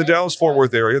 In the Dallas-Fort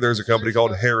Worth area, there's a company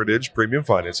called Heritage Premium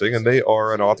Financing, and they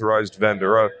are an authorized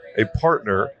vendor, a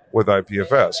partner with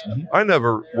IPFS. Mm-hmm. I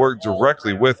never worked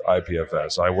directly with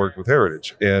IPFS. I worked with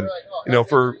Heritage. And,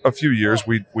 for a few years,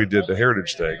 we did the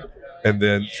Heritage thing. And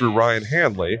then through Ryan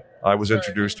Hanley, I was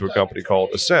introduced to a company called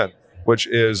Ascend, which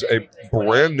is a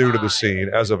brand new to the scene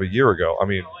as of a year ago. I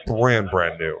mean, brand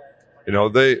new.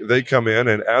 They come in,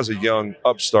 and as a young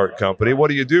upstart company, what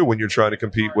do you do when you're trying to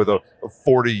compete with a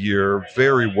 40-year,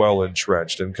 very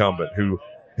well-entrenched incumbent who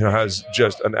has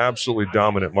just an absolutely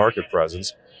dominant market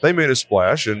presence? They made a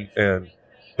splash and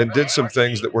did some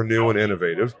things that were new and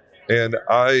innovative. And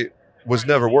I was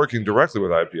never working directly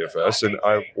with IPFS, and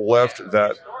I left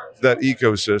that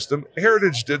ecosystem.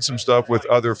 Heritage did some stuff with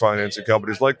other financing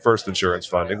companies like First Insurance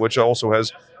Funding, which also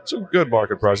has some good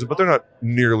market presence, but they're not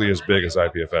nearly as big as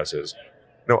IPFS is.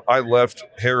 I left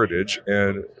Heritage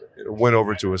and went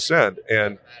over to Ascend,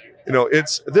 and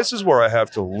this is where I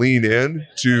have to lean in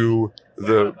to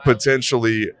the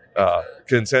potentially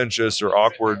contentious or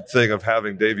awkward thing of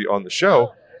having Davey on the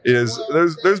show. Is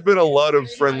there's been a lot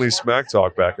of friendly smack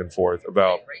talk back and forth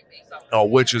about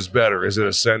which is better, is it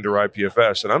Ascend or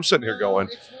IPFS? And I'm sitting here going,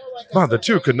 wow, the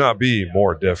two could not be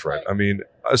more different. I mean,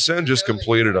 Ascend just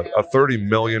completed a $30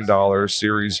 million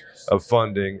series of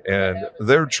funding, and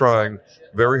they're trying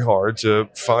very hard to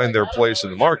find their place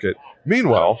in the market.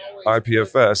 Meanwhile,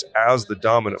 IPFS, as the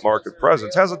dominant market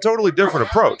presence, has a totally different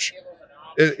approach.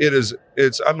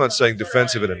 It's I'm not saying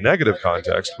defensive in a negative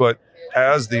context, but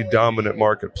as the dominant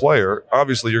market player,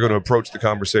 obviously you're going to approach the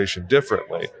conversation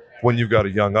differently when you've got a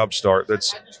young upstart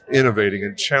that's innovating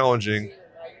and challenging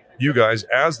you guys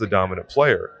as the dominant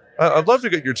player. I'd love to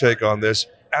get your take on this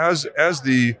as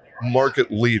the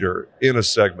market leader in a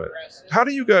segment. How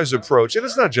do you guys approach, and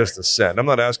it's not just Ascend, I'm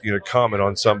not asking you to comment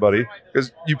on somebody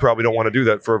because you probably don't want to do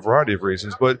that for a variety of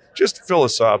reasons, but just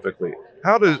philosophically,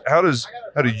 how do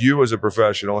you as a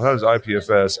professional, how does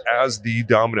IPFS as the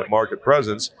dominant market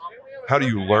presence, how do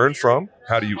you learn from,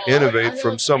 how do you innovate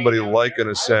from somebody like an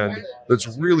Ascend that's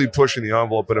really pushing the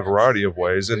envelope in a variety of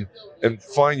ways and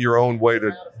find your own way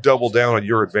to double down on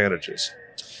your advantages?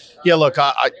 Yeah, look,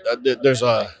 there's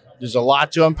a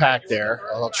lot to unpack there.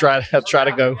 I'll try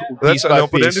to go piece by an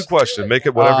open-ended question. Make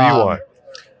it whatever you want.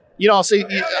 I'll say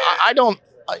I don't.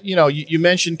 You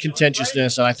mentioned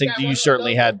contentiousness, and I think you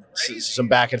certainly had some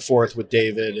back and forth with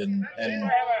David, and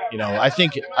I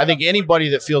think anybody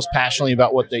that feels passionately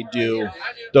about what they do,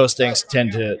 those things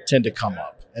tend to come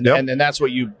up, and that's what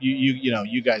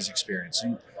you guys experience,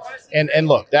 and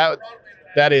look, that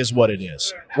is what it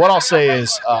is. What I'll say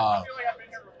is, I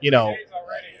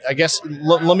guess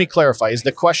let me clarify. Is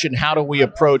the question, how do we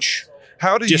approach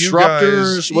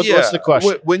disruptors? You guys, what's the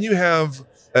question? When you have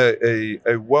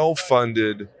a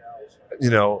well-funded,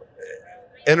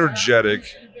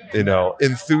 energetic,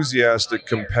 enthusiastic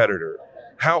competitor,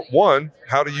 how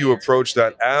do you approach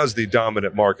that as the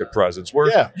dominant market presence?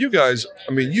 Where you guys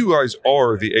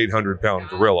are the 800-pound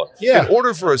gorilla. Yeah. In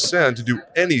order for Ascend to do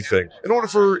anything, in order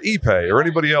for ePay or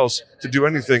anybody else to do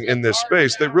anything in this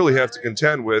space, they really have to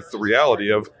contend with the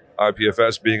reality of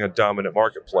IPFS being a dominant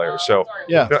market player. So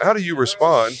how do you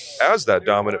respond as that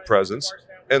dominant presence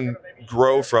and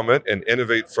grow from it and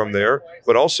innovate from there,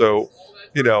 but also,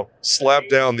 slap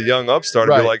down the young upstart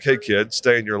and be like, hey, kid,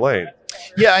 stay in your lane?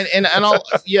 Yeah, and I'll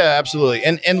absolutely.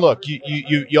 And look,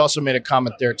 you also made a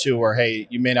comment there too, where hey,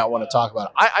 you may not want to talk about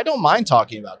it. I don't mind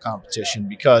talking about competition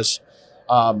because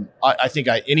I think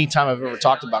anytime I've ever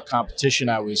talked about competition,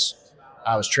 I was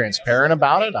transparent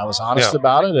about it. I was honest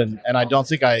about it, and I don't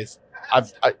think I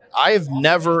have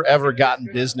never ever gotten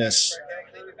business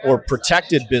or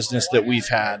protected business that we've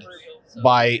had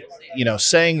by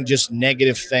saying just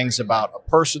negative things about a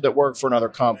person that worked for another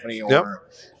company or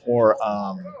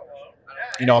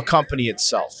a company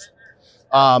itself.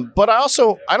 But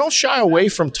I don't shy away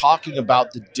from talking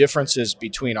about the differences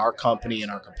between our company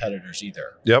and our competitors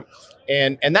either. Yep.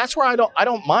 And that's where I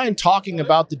don't mind talking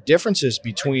about the differences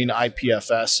between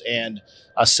IPFS and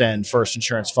Ascend, First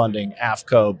Insurance Funding,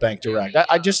 AFCO, Bank Direct.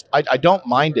 I don't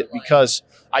mind it because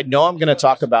I know I'm going to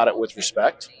talk about it with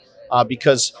respect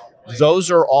because those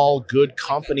are all good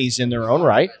companies in their own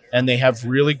right, and they have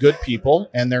really good people,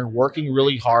 and they're working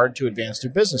really hard to advance their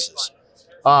businesses.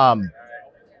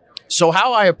 So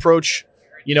how I approach,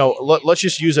 let's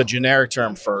just use a generic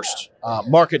term first,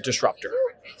 market disruptor.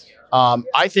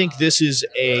 I think this is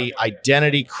a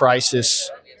identity crisis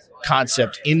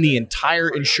concept in the entire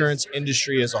insurance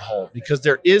industry as a whole, because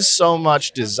there is so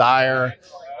much desire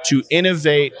to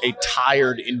innovate a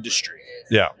tired industry.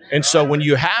 Yeah. And so when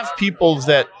you have people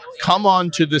that come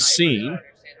onto the scene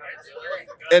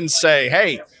and say,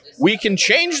 hey, we can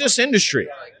change this industry.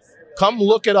 Come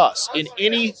look at us in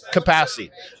any capacity.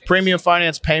 Premium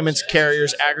finance, payments,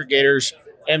 carriers, aggregators,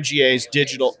 MGAs,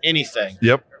 digital, anything.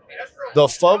 Yep. The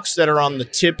folks that are on the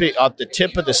tip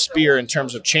of the spear in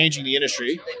terms of changing the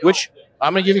industry, which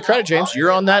I'm going to give you credit, James.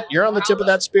 You're on the tip of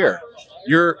that spear.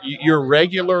 You're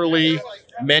regularly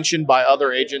mentioned by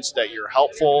other agents that you're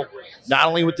helpful, not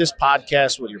only with this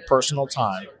podcast, with your personal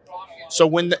time. So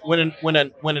when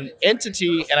an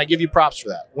entity, and I give you props for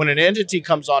that, when an entity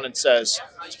comes on and says,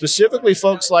 specifically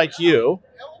folks like you,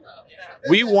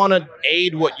 we want to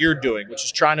aid what you're doing, which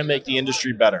is trying to make the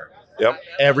industry better. Yep.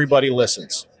 Everybody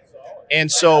listens. And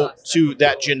so to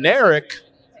that generic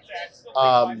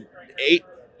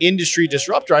industry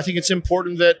disruptor, I think it's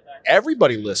important that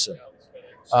everybody listen.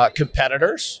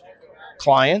 Competitors,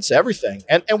 clients, everything.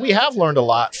 And we have learned a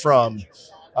lot from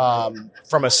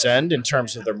Ascend in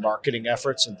terms of their marketing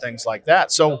efforts and things like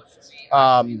that. So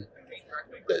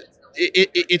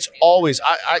it's always,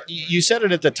 you said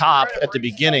it at the top, at the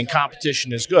beginning,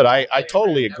 competition is good. I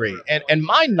totally agree. And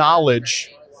my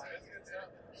knowledge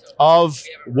of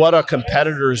what a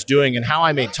competitor is doing and how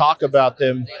I may talk about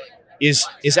them is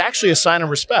actually a sign of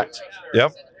respect.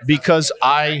 Yep. Because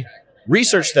I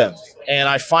research them and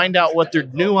I find out what their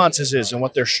nuances is and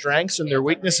what their strengths and their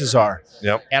weaknesses are.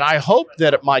 Yep. And I hope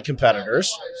that my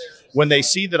competitors, when they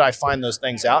see that I find those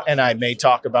things out, and I may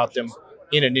talk about them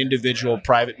in an individual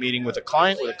private meeting with a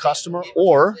client, with a customer,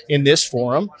 or in this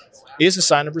forum, is a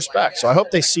sign of respect. So I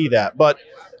hope they see that. But,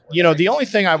 the only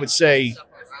thing I would say,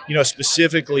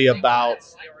 specifically about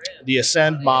the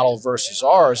Ascend model versus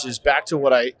ours is back to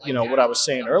what I was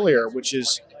saying earlier, which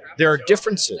is there are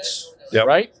differences,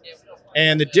 right?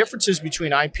 And the differences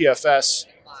between IPFS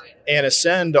and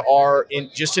Ascend are in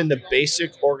the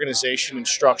basic organization and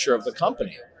structure of the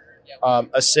company.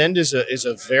 Ascend is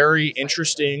a very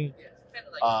interesting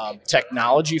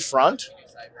technology front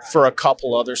for a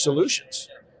couple other solutions.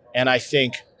 And I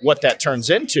think what that turns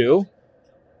into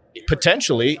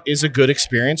potentially is a good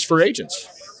experience for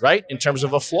agents, right? In terms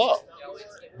of a flow.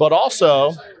 But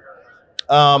also,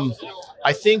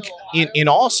 I think in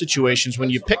all situations, when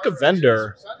you pick a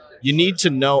vendor, you need to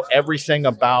know everything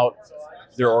about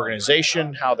their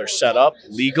organization, how they're set up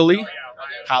legally,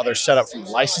 how they're set up from a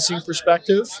licensing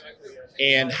perspective,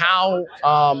 and how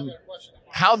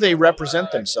they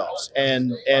represent themselves.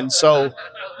 And so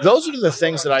those are the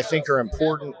things that I think are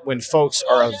important when folks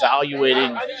are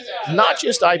evaluating not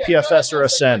just IPFS or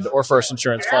Ascend or First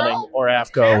Insurance Funding or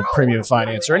AFCO Premium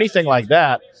Finance or anything like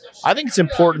that. I think it's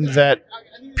important that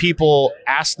people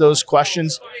ask those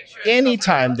questions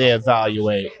anytime they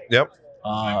evaluate. Yep.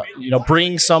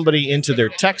 Bringing somebody into their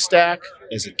tech stack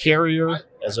as a carrier,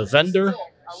 as a vendor,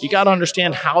 you got to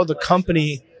understand how the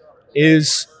company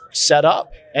is set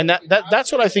up. And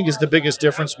that's what I think is the biggest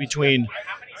difference between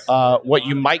what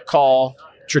you might call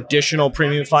traditional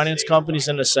premium finance companies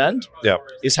and Ascend. Yeah.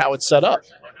 Is how it's set up.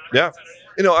 Yeah.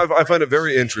 I find it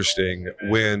very interesting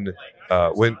when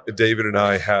David and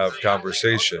I have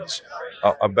conversations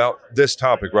about this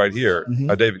topic right here.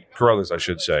 David Carruthers, I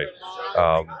should say.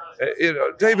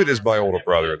 David is my older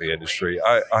brother in the industry.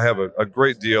 I have a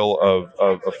great deal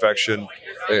of affection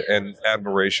and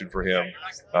admiration for him.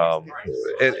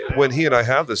 And when he and I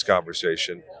have this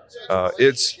conversation,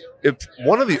 it's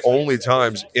one of the only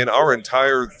times in our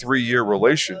entire 3-year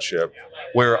relationship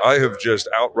where I have just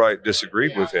outright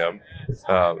disagreed with him.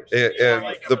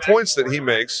 And the points that he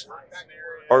makes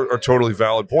are totally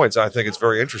valid points. I think it's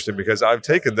very interesting because I've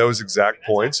taken those exact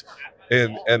points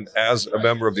and as a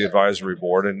member of the advisory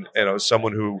board and as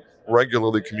someone who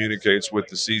regularly communicates with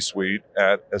the C-suite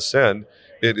at Ascend,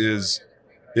 it is,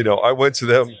 I went to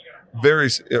them very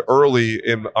early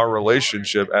in our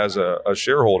relationship as a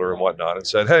shareholder and whatnot and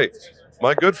said, hey,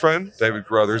 my good friend David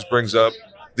Carruthers brings up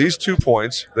these 2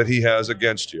 points that he has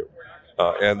against you.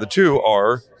 And the 2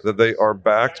 are that they are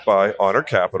backed by Honor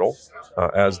Capital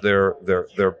as their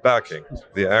backing.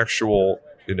 The actual,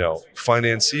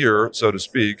 financier, so to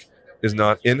speak, is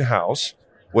not in-house,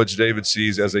 which David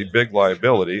sees as a big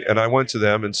liability. And I went to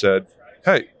them and said,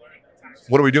 hey,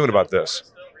 what are we doing about this?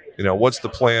 What's the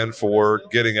plan for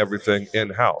getting everything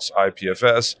in-house?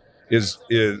 IPFS is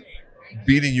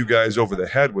beating you guys over the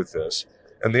head with this.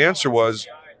 And the answer was,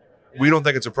 we don't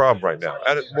think it's a problem right now.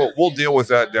 And we'll deal with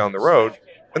that down the road.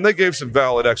 And they gave some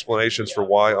valid explanations for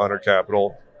why Honor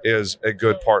Capital is a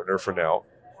good partner for now.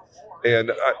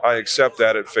 And I accept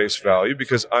that at face value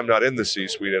because I'm not in the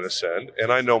C-suite at Ascend,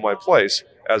 and I know my place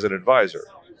as an advisor.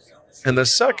 And the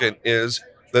second is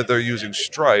that they're using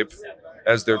Stripe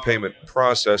as their payment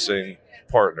processing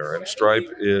partner. And Stripe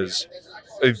is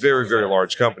a very, very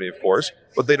large company, of course,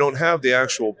 but they don't have the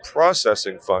actual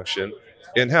processing function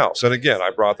in-house. And again,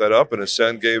 I brought that up, and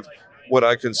Ascend gave what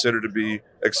I consider to be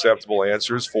acceptable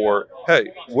answers for,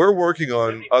 hey, we're working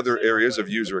on other areas of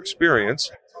user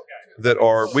experience that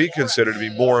we consider to be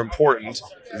more important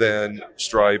than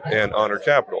Stripe and Honor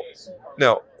Capital.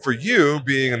 Now, for you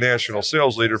being a national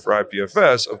sales leader for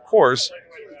IPFS, of course,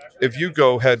 if you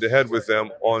go head-to-head with them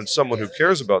on someone who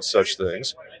cares about such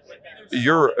things,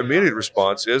 your immediate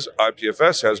response is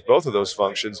IPFS has both of those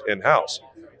functions in-house.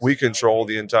 We control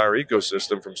the entire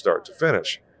ecosystem from start to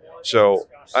finish. So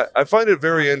I find it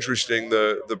very interesting,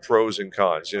 the pros and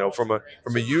cons. From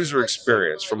a user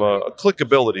experience, from a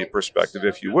clickability perspective,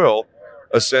 if you will,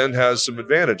 Ascend has some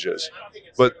advantages.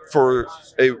 But for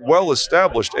a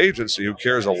well-established agency who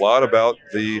cares a lot about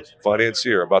the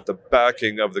financier, about the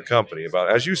backing of the company,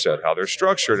 about, as you said, how they're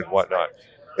structured and whatnot,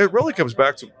 it really comes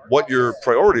back to what your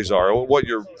priorities are, what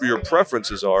your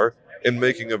preferences are in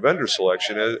making a vendor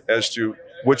selection as to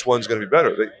which one's going to be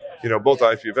better. Both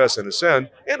IPFS and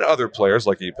Ascend and other players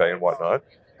like ePay and whatnot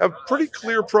have pretty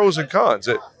clear pros and cons.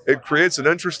 It creates an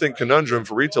interesting conundrum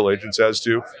for retail agents as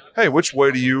to, hey, which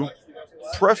way do you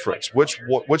preference? Which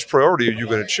priority are you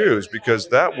going to choose? Because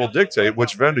that will dictate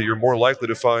which vendor you're more likely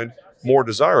to find more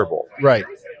desirable. Right.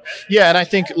 Yeah, and I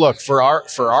think, look, for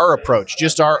our approach,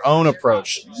 just our own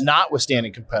approach,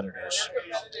 notwithstanding competitors,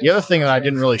 the other thing that I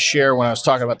didn't really share when I was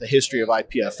talking about the history of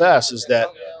IPFS is that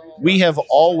we have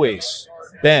always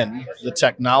been the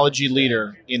technology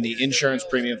leader in the insurance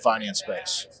premium finance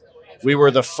space. We were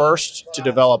the first to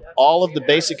develop all of the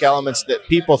basic elements that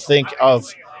people think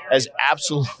of as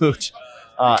absolute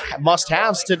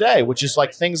must-haves today, which is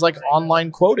like things like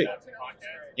online quoting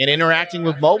and interacting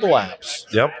with mobile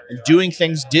apps. Yep. And doing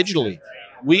things digitally.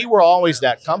 We were always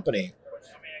that company.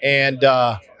 And,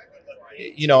 I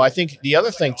think the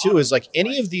other thing, too, is like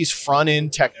any of these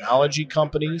front-end technology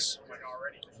companies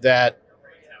that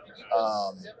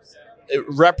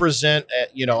represent,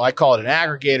 I call it an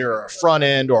aggregator or a front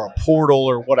end or a portal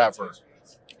or whatever.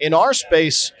 In our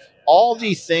space, all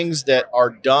the things that are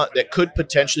done that could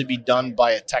potentially be done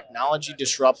by a technology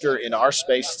disruptor in our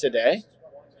space today,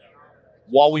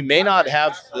 while we may not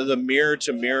have the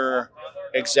mirror-to-mirror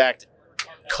exact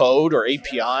code or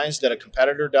APIs that a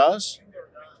competitor does,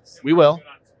 we will.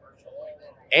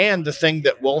 And the thing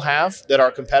that we'll have that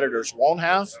our competitors won't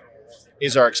have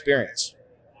is our experience.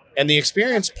 And the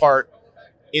experience part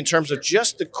in terms of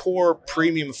just the core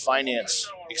premium finance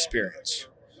experience.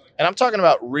 And I'm talking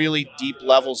about really deep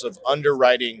levels of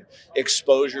underwriting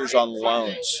exposures on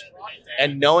loans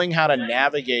and knowing how to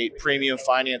navigate premium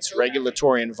finance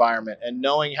regulatory environment and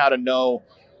knowing how to know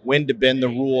when to bend the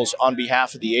rules on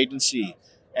behalf of the agency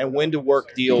and when to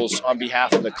work deals on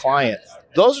behalf of the client.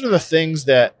 Those are the things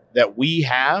that we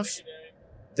have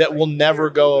that will never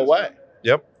go away.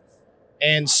 Yep.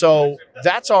 And so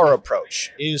that's our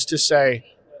approach, is to say,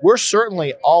 we're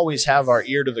certainly always have our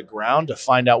ear to the ground to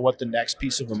find out what the next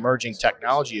piece of emerging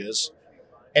technology is.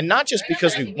 And not just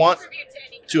because we want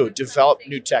to develop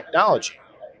new technology,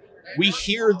 we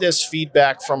hear this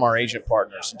feedback from our agent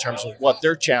partners in terms of what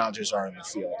their challenges are in the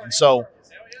field. And so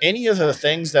any of the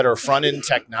things that are front-end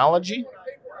technology,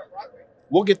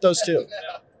 we'll get those too.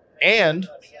 And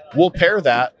we'll pair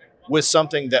that with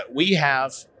something that we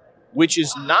have, which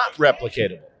is not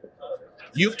replicatable.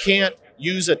 You can't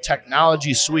use a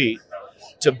technology suite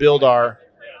to build our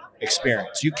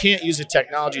experience. You can't use a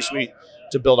technology suite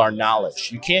to build our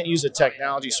knowledge. You can't use a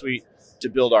technology suite to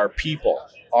build our people,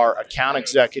 our account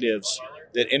executives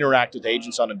that interact with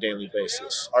agents on a daily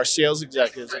basis, our sales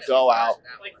executives that go out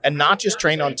and not just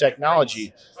train on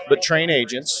technology, but train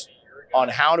agents on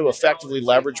how to effectively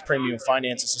leverage premium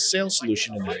finance as a sales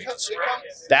solution in their agency.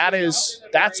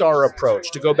 That's our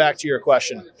approach. To go back to your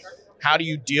question, how do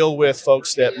you deal with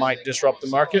folks that might disrupt the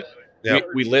market? Yep.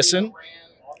 We listen,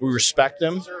 we respect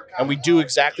them, and we do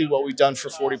exactly what we've done for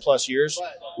 40 plus years,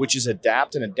 which is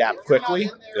adapt quickly,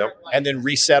 and then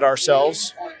reset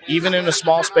ourselves. Even in a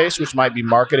small space, which might be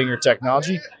marketing or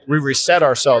technology, we reset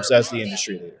ourselves as the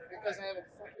industry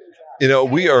leader.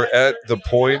 We are at the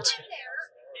point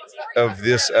of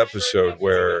this episode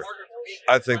where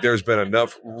I think there's been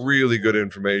enough really good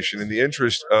information in the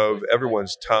interest of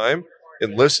everyone's time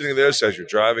in listening to this as you're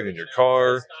driving in your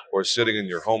car or sitting in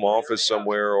your home office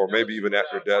somewhere, or maybe even at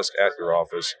your desk at your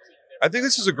office. I think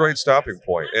this is a great stopping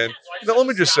point. And let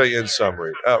me just say in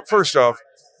summary, first off,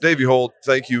 Davey Holt,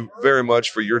 thank you very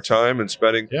much for your time and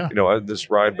spending, this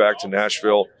ride back to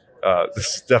Nashville.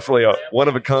 This is definitely a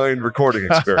one-of-a-kind recording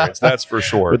experience, that's for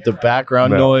sure. With the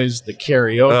background noise, the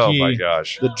karaoke, oh my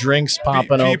gosh, the drinks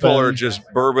popping open. People are just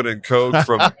bourbon and Coke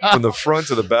from the front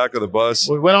to the back of the bus.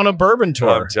 We went on a bourbon tour.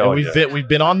 I'm telling you. We've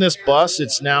been on this bus.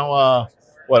 It's now,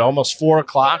 almost 4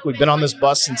 o'clock. We've been on this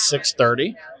bus since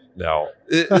 6:30. Now,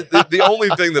 the only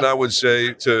thing that I would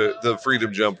say to the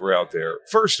Freedom Jumper out there,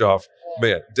 first off,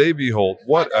 man, Davey Holt,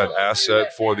 what an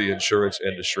asset for the insurance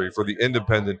industry, for the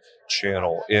independent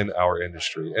channel in our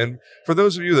industry. And for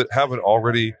those of you that haven't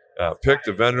already picked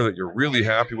a vendor that you're really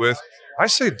happy with, I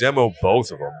say demo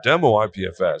both of them. Demo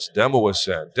IPFS, demo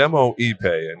Ascend, demo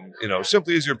ePay, and,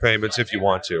 Simply Easier Payments if you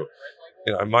want to.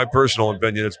 In my personal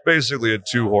opinion, it's basically a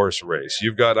 2-horse race.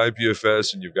 You've got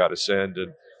IPFS and you've got Ascend,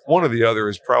 and one or the other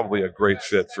is probably a great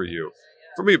fit for you.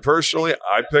 For me personally,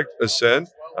 I picked Ascend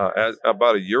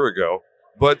about a year ago,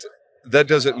 but that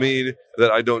doesn't mean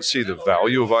that I don't see the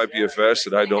value of IPFS,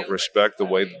 that I don't respect the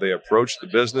way that they approach the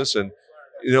business. And,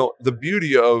 the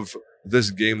beauty of this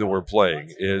game that we're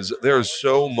playing is there's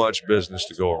so much business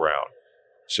to go around.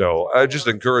 So I just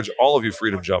encourage all of you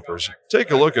Freedom Jumpers,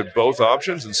 take a look at both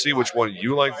options and see which one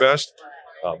you like best.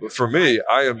 But for me,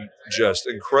 I am just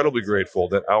incredibly grateful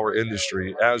that our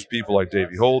industry, as people like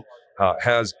Davey Holt,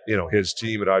 has, his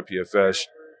team at IPFS,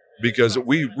 because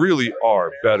we really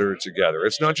are better together.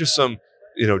 It's not just some,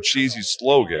 cheesy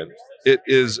slogan. It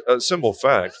is a simple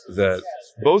fact that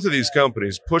both of these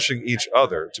companies pushing each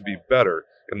other to be better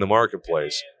in the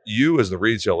marketplace. You as the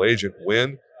retail agent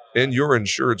win, and your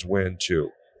insureds win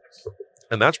too.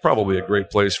 And that's probably a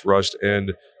great place for us to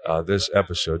end this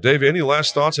episode. Dave, any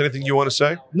last thoughts? Anything you want to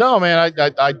say? No, man,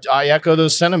 I echo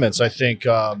those sentiments. I think,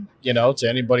 to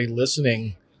anybody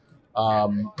listening,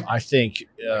 I think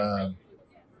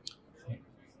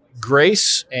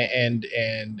grace and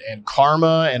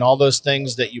karma and all those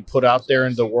things that you put out there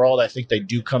in the world, I think they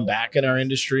do come back in our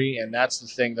industry. And that's the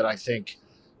thing that I think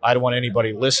I don't want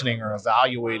anybody listening or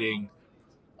evaluating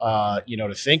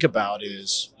to think about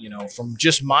is, from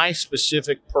just my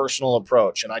specific personal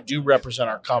approach, and I do represent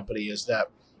our company, is that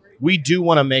we do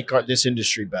want to make this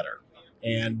industry better.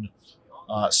 And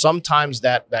sometimes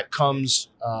that comes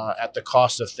at the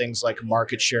cost of things like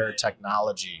market share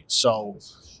technology. So,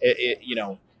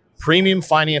 premium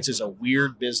finance is a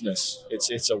weird business.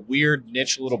 It's a weird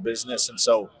niche little business. And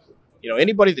so,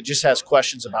 anybody that just has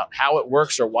questions about how it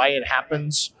works or why it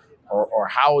happens, or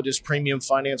how does premium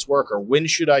finance work, or when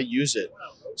should I use it?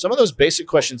 Some of those basic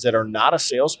questions that are not a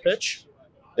sales pitch,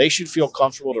 they should feel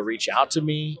comfortable to reach out to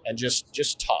me and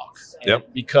just talk. Yep.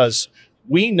 Because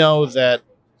we know that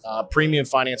premium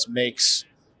finance makes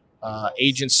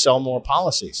agents sell more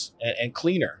policies and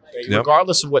cleaner,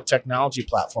 regardless of what technology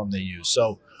platform they use.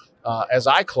 So as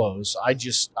I close, I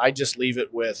just leave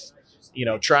it with,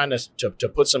 trying to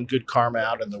put some good karma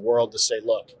out in the world to say,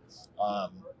 look,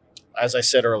 as I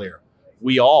said earlier,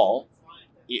 we all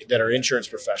that are insurance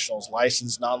professionals,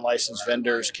 licensed, non-licensed,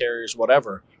 vendors, carriers,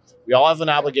 whatever, we all have an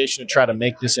obligation to try to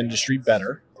make this industry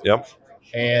better. Yep.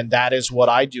 And that is what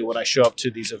I do when I show up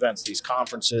to these events, these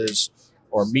conferences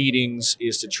or meetings,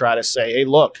 is to try to say, hey,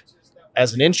 look,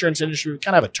 as an insurance industry, we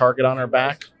kind of have a target on our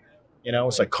back.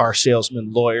 It's like car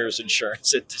salesmen, lawyers,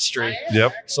 insurance industry.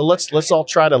 Yep. So let's all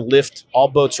try to lift, all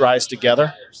boats rise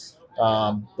together.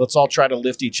 let's all try to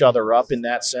lift each other up in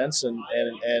that sense.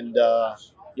 And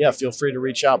feel free to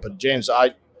reach out. But James,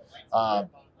 I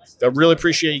really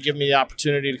appreciate you giving me the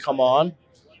opportunity to come on.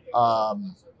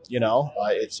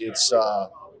 It's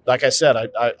like I said,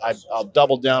 I'll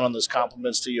double down on those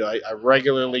compliments to you. I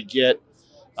regularly get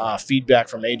feedback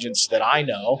from agents that I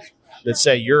know that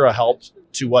say you're a help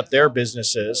to what their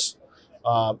business is.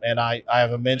 And I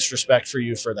have immense respect for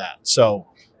you for that. So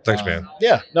thanks, man.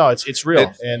 Yeah, no, it's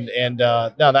real.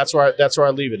 That's where I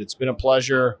leave it. It's been a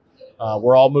pleasure.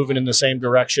 We're all moving in the same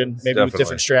direction, maybe Definitely. with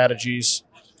different strategies.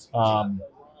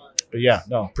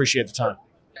 Appreciate the time.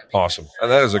 Awesome.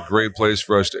 And that is a great place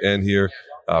for us to end here.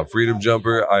 Freedom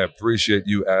Jumper, I appreciate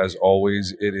you as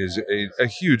always. It is a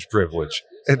huge privilege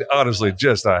and honestly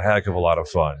just a heck of a lot of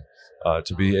fun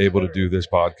to be able to do this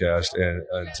podcast and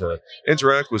to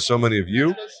interact with so many of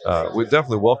you. We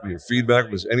definitely welcome your feedback.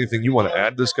 If there's anything you want to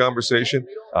add to this conversation,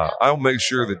 I'll make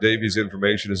sure that Davey's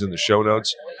information is in the show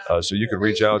notes so you can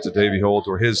reach out to Davey Holt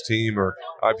or his team or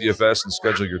IPFS and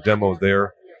schedule your demo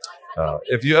there.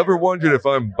 If you ever wondered if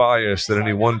I'm biased in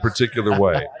any one particular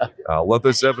way, let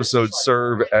this episode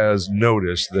serve as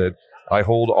notice that I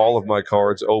hold all of my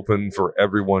cards open for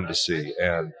everyone to see.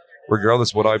 And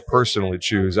regardless of what I personally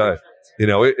choose,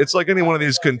 it's like any one of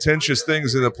these contentious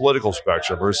things in the political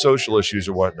spectrum or social issues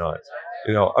or whatnot.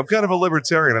 I'm kind of a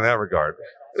libertarian in that regard.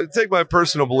 Take my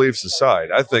personal beliefs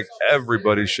aside. I think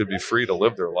everybody should be free to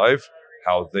live their life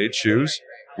how they choose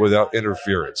without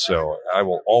interference. So I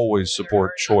will always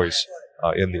support choice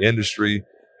in the industry.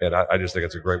 And I just think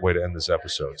it's a great way to end this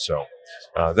episode. So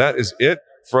that is it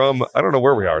from, I don't know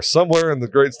where we are, somewhere in the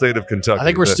great state of Kentucky. I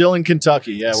think we're still in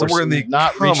Kentucky. Yeah, somewhere in the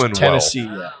not Commonwealth. reached Tennessee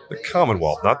yet. The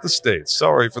Commonwealth, not the states.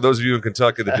 Sorry for those of you in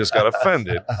Kentucky that just got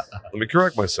offended. Let me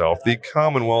correct myself. The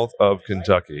Commonwealth of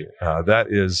Kentucky. That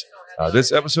is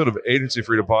this episode of Agency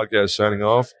Freedom Podcast signing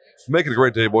off. Make it a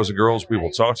great day, boys and girls. We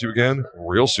will talk to you again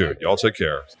real soon. Y'all take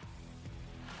care.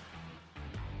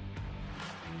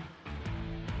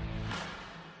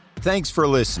 Thanks for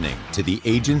listening to the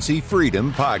Agency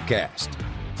Freedom Podcast.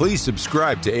 Please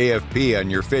subscribe to AFP on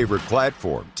your favorite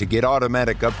platform to get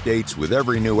automatic updates with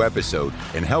every new episode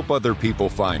and help other people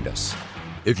find us.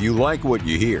 If you like what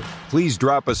you hear, please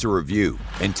drop us a review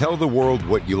and tell the world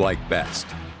what you like best.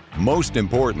 Most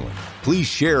importantly, please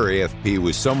share AFP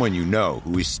with someone you know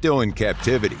who is still in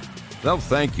captivity. They'll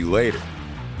thank you later.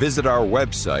 Visit our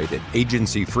website at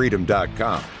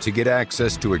agencyfreedom.com to get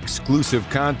access to exclusive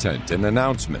content and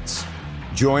announcements.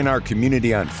 Join our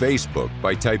community on Facebook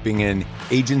by typing in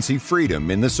Agency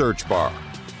Freedom in the search bar.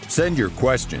 Send your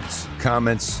questions,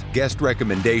 comments, guest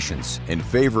recommendations, and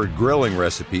favorite grilling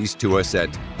recipes to us at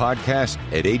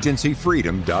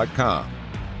podcast@agencyfreedom.com.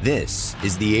 This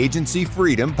is the Agency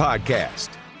Freedom Podcast,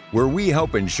 where we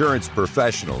help insurance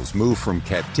professionals move from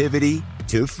captivity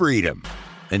to freedom.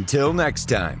 Until next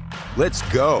time, let's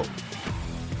go.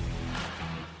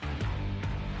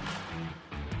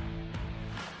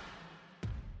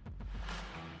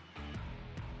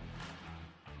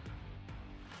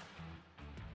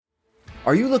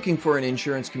 Are you looking for an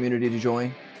insurance community to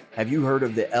join? Have you heard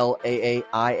of the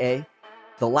LAAIA?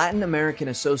 The Latin American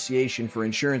Association for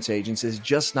Insurance Agents is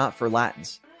just not for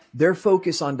Latins. Their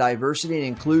focus on diversity and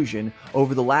inclusion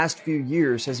over the last few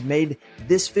years has made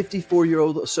this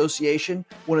 54-year-old association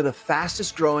one of the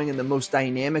fastest growing and the most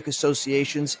dynamic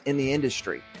associations in the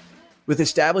industry. With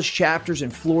established chapters in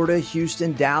Florida,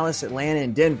 Houston, Dallas, Atlanta,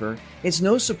 and Denver, it's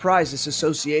no surprise this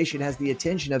association has the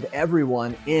attention of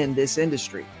everyone in this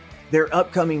industry. Their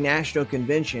upcoming national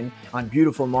convention on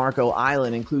beautiful Marco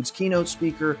Island includes keynote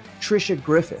speaker Tricia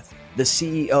Griffith, the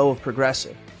CEO of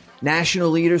Progressive. National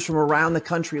leaders from around the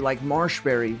country like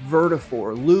Marshberry,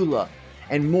 Vertafore, Lula,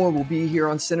 and more will be here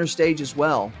on center stage as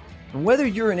well. And whether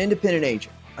you're an independent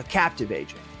agent, a captive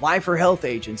agent, life or health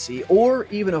agency, or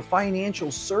even a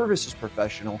financial services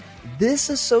professional, this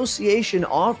association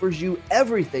offers you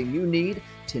everything you need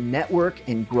to network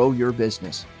and grow your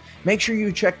business. Make sure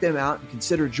you check them out and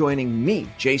consider joining me,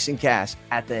 Jason Cass,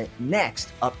 at the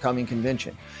next upcoming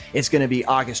convention. It's going to be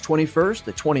August 21st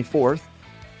to 24th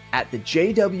at the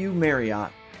JW Marriott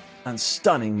on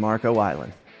stunning Marco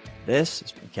Island. This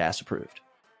has been Cass Approved.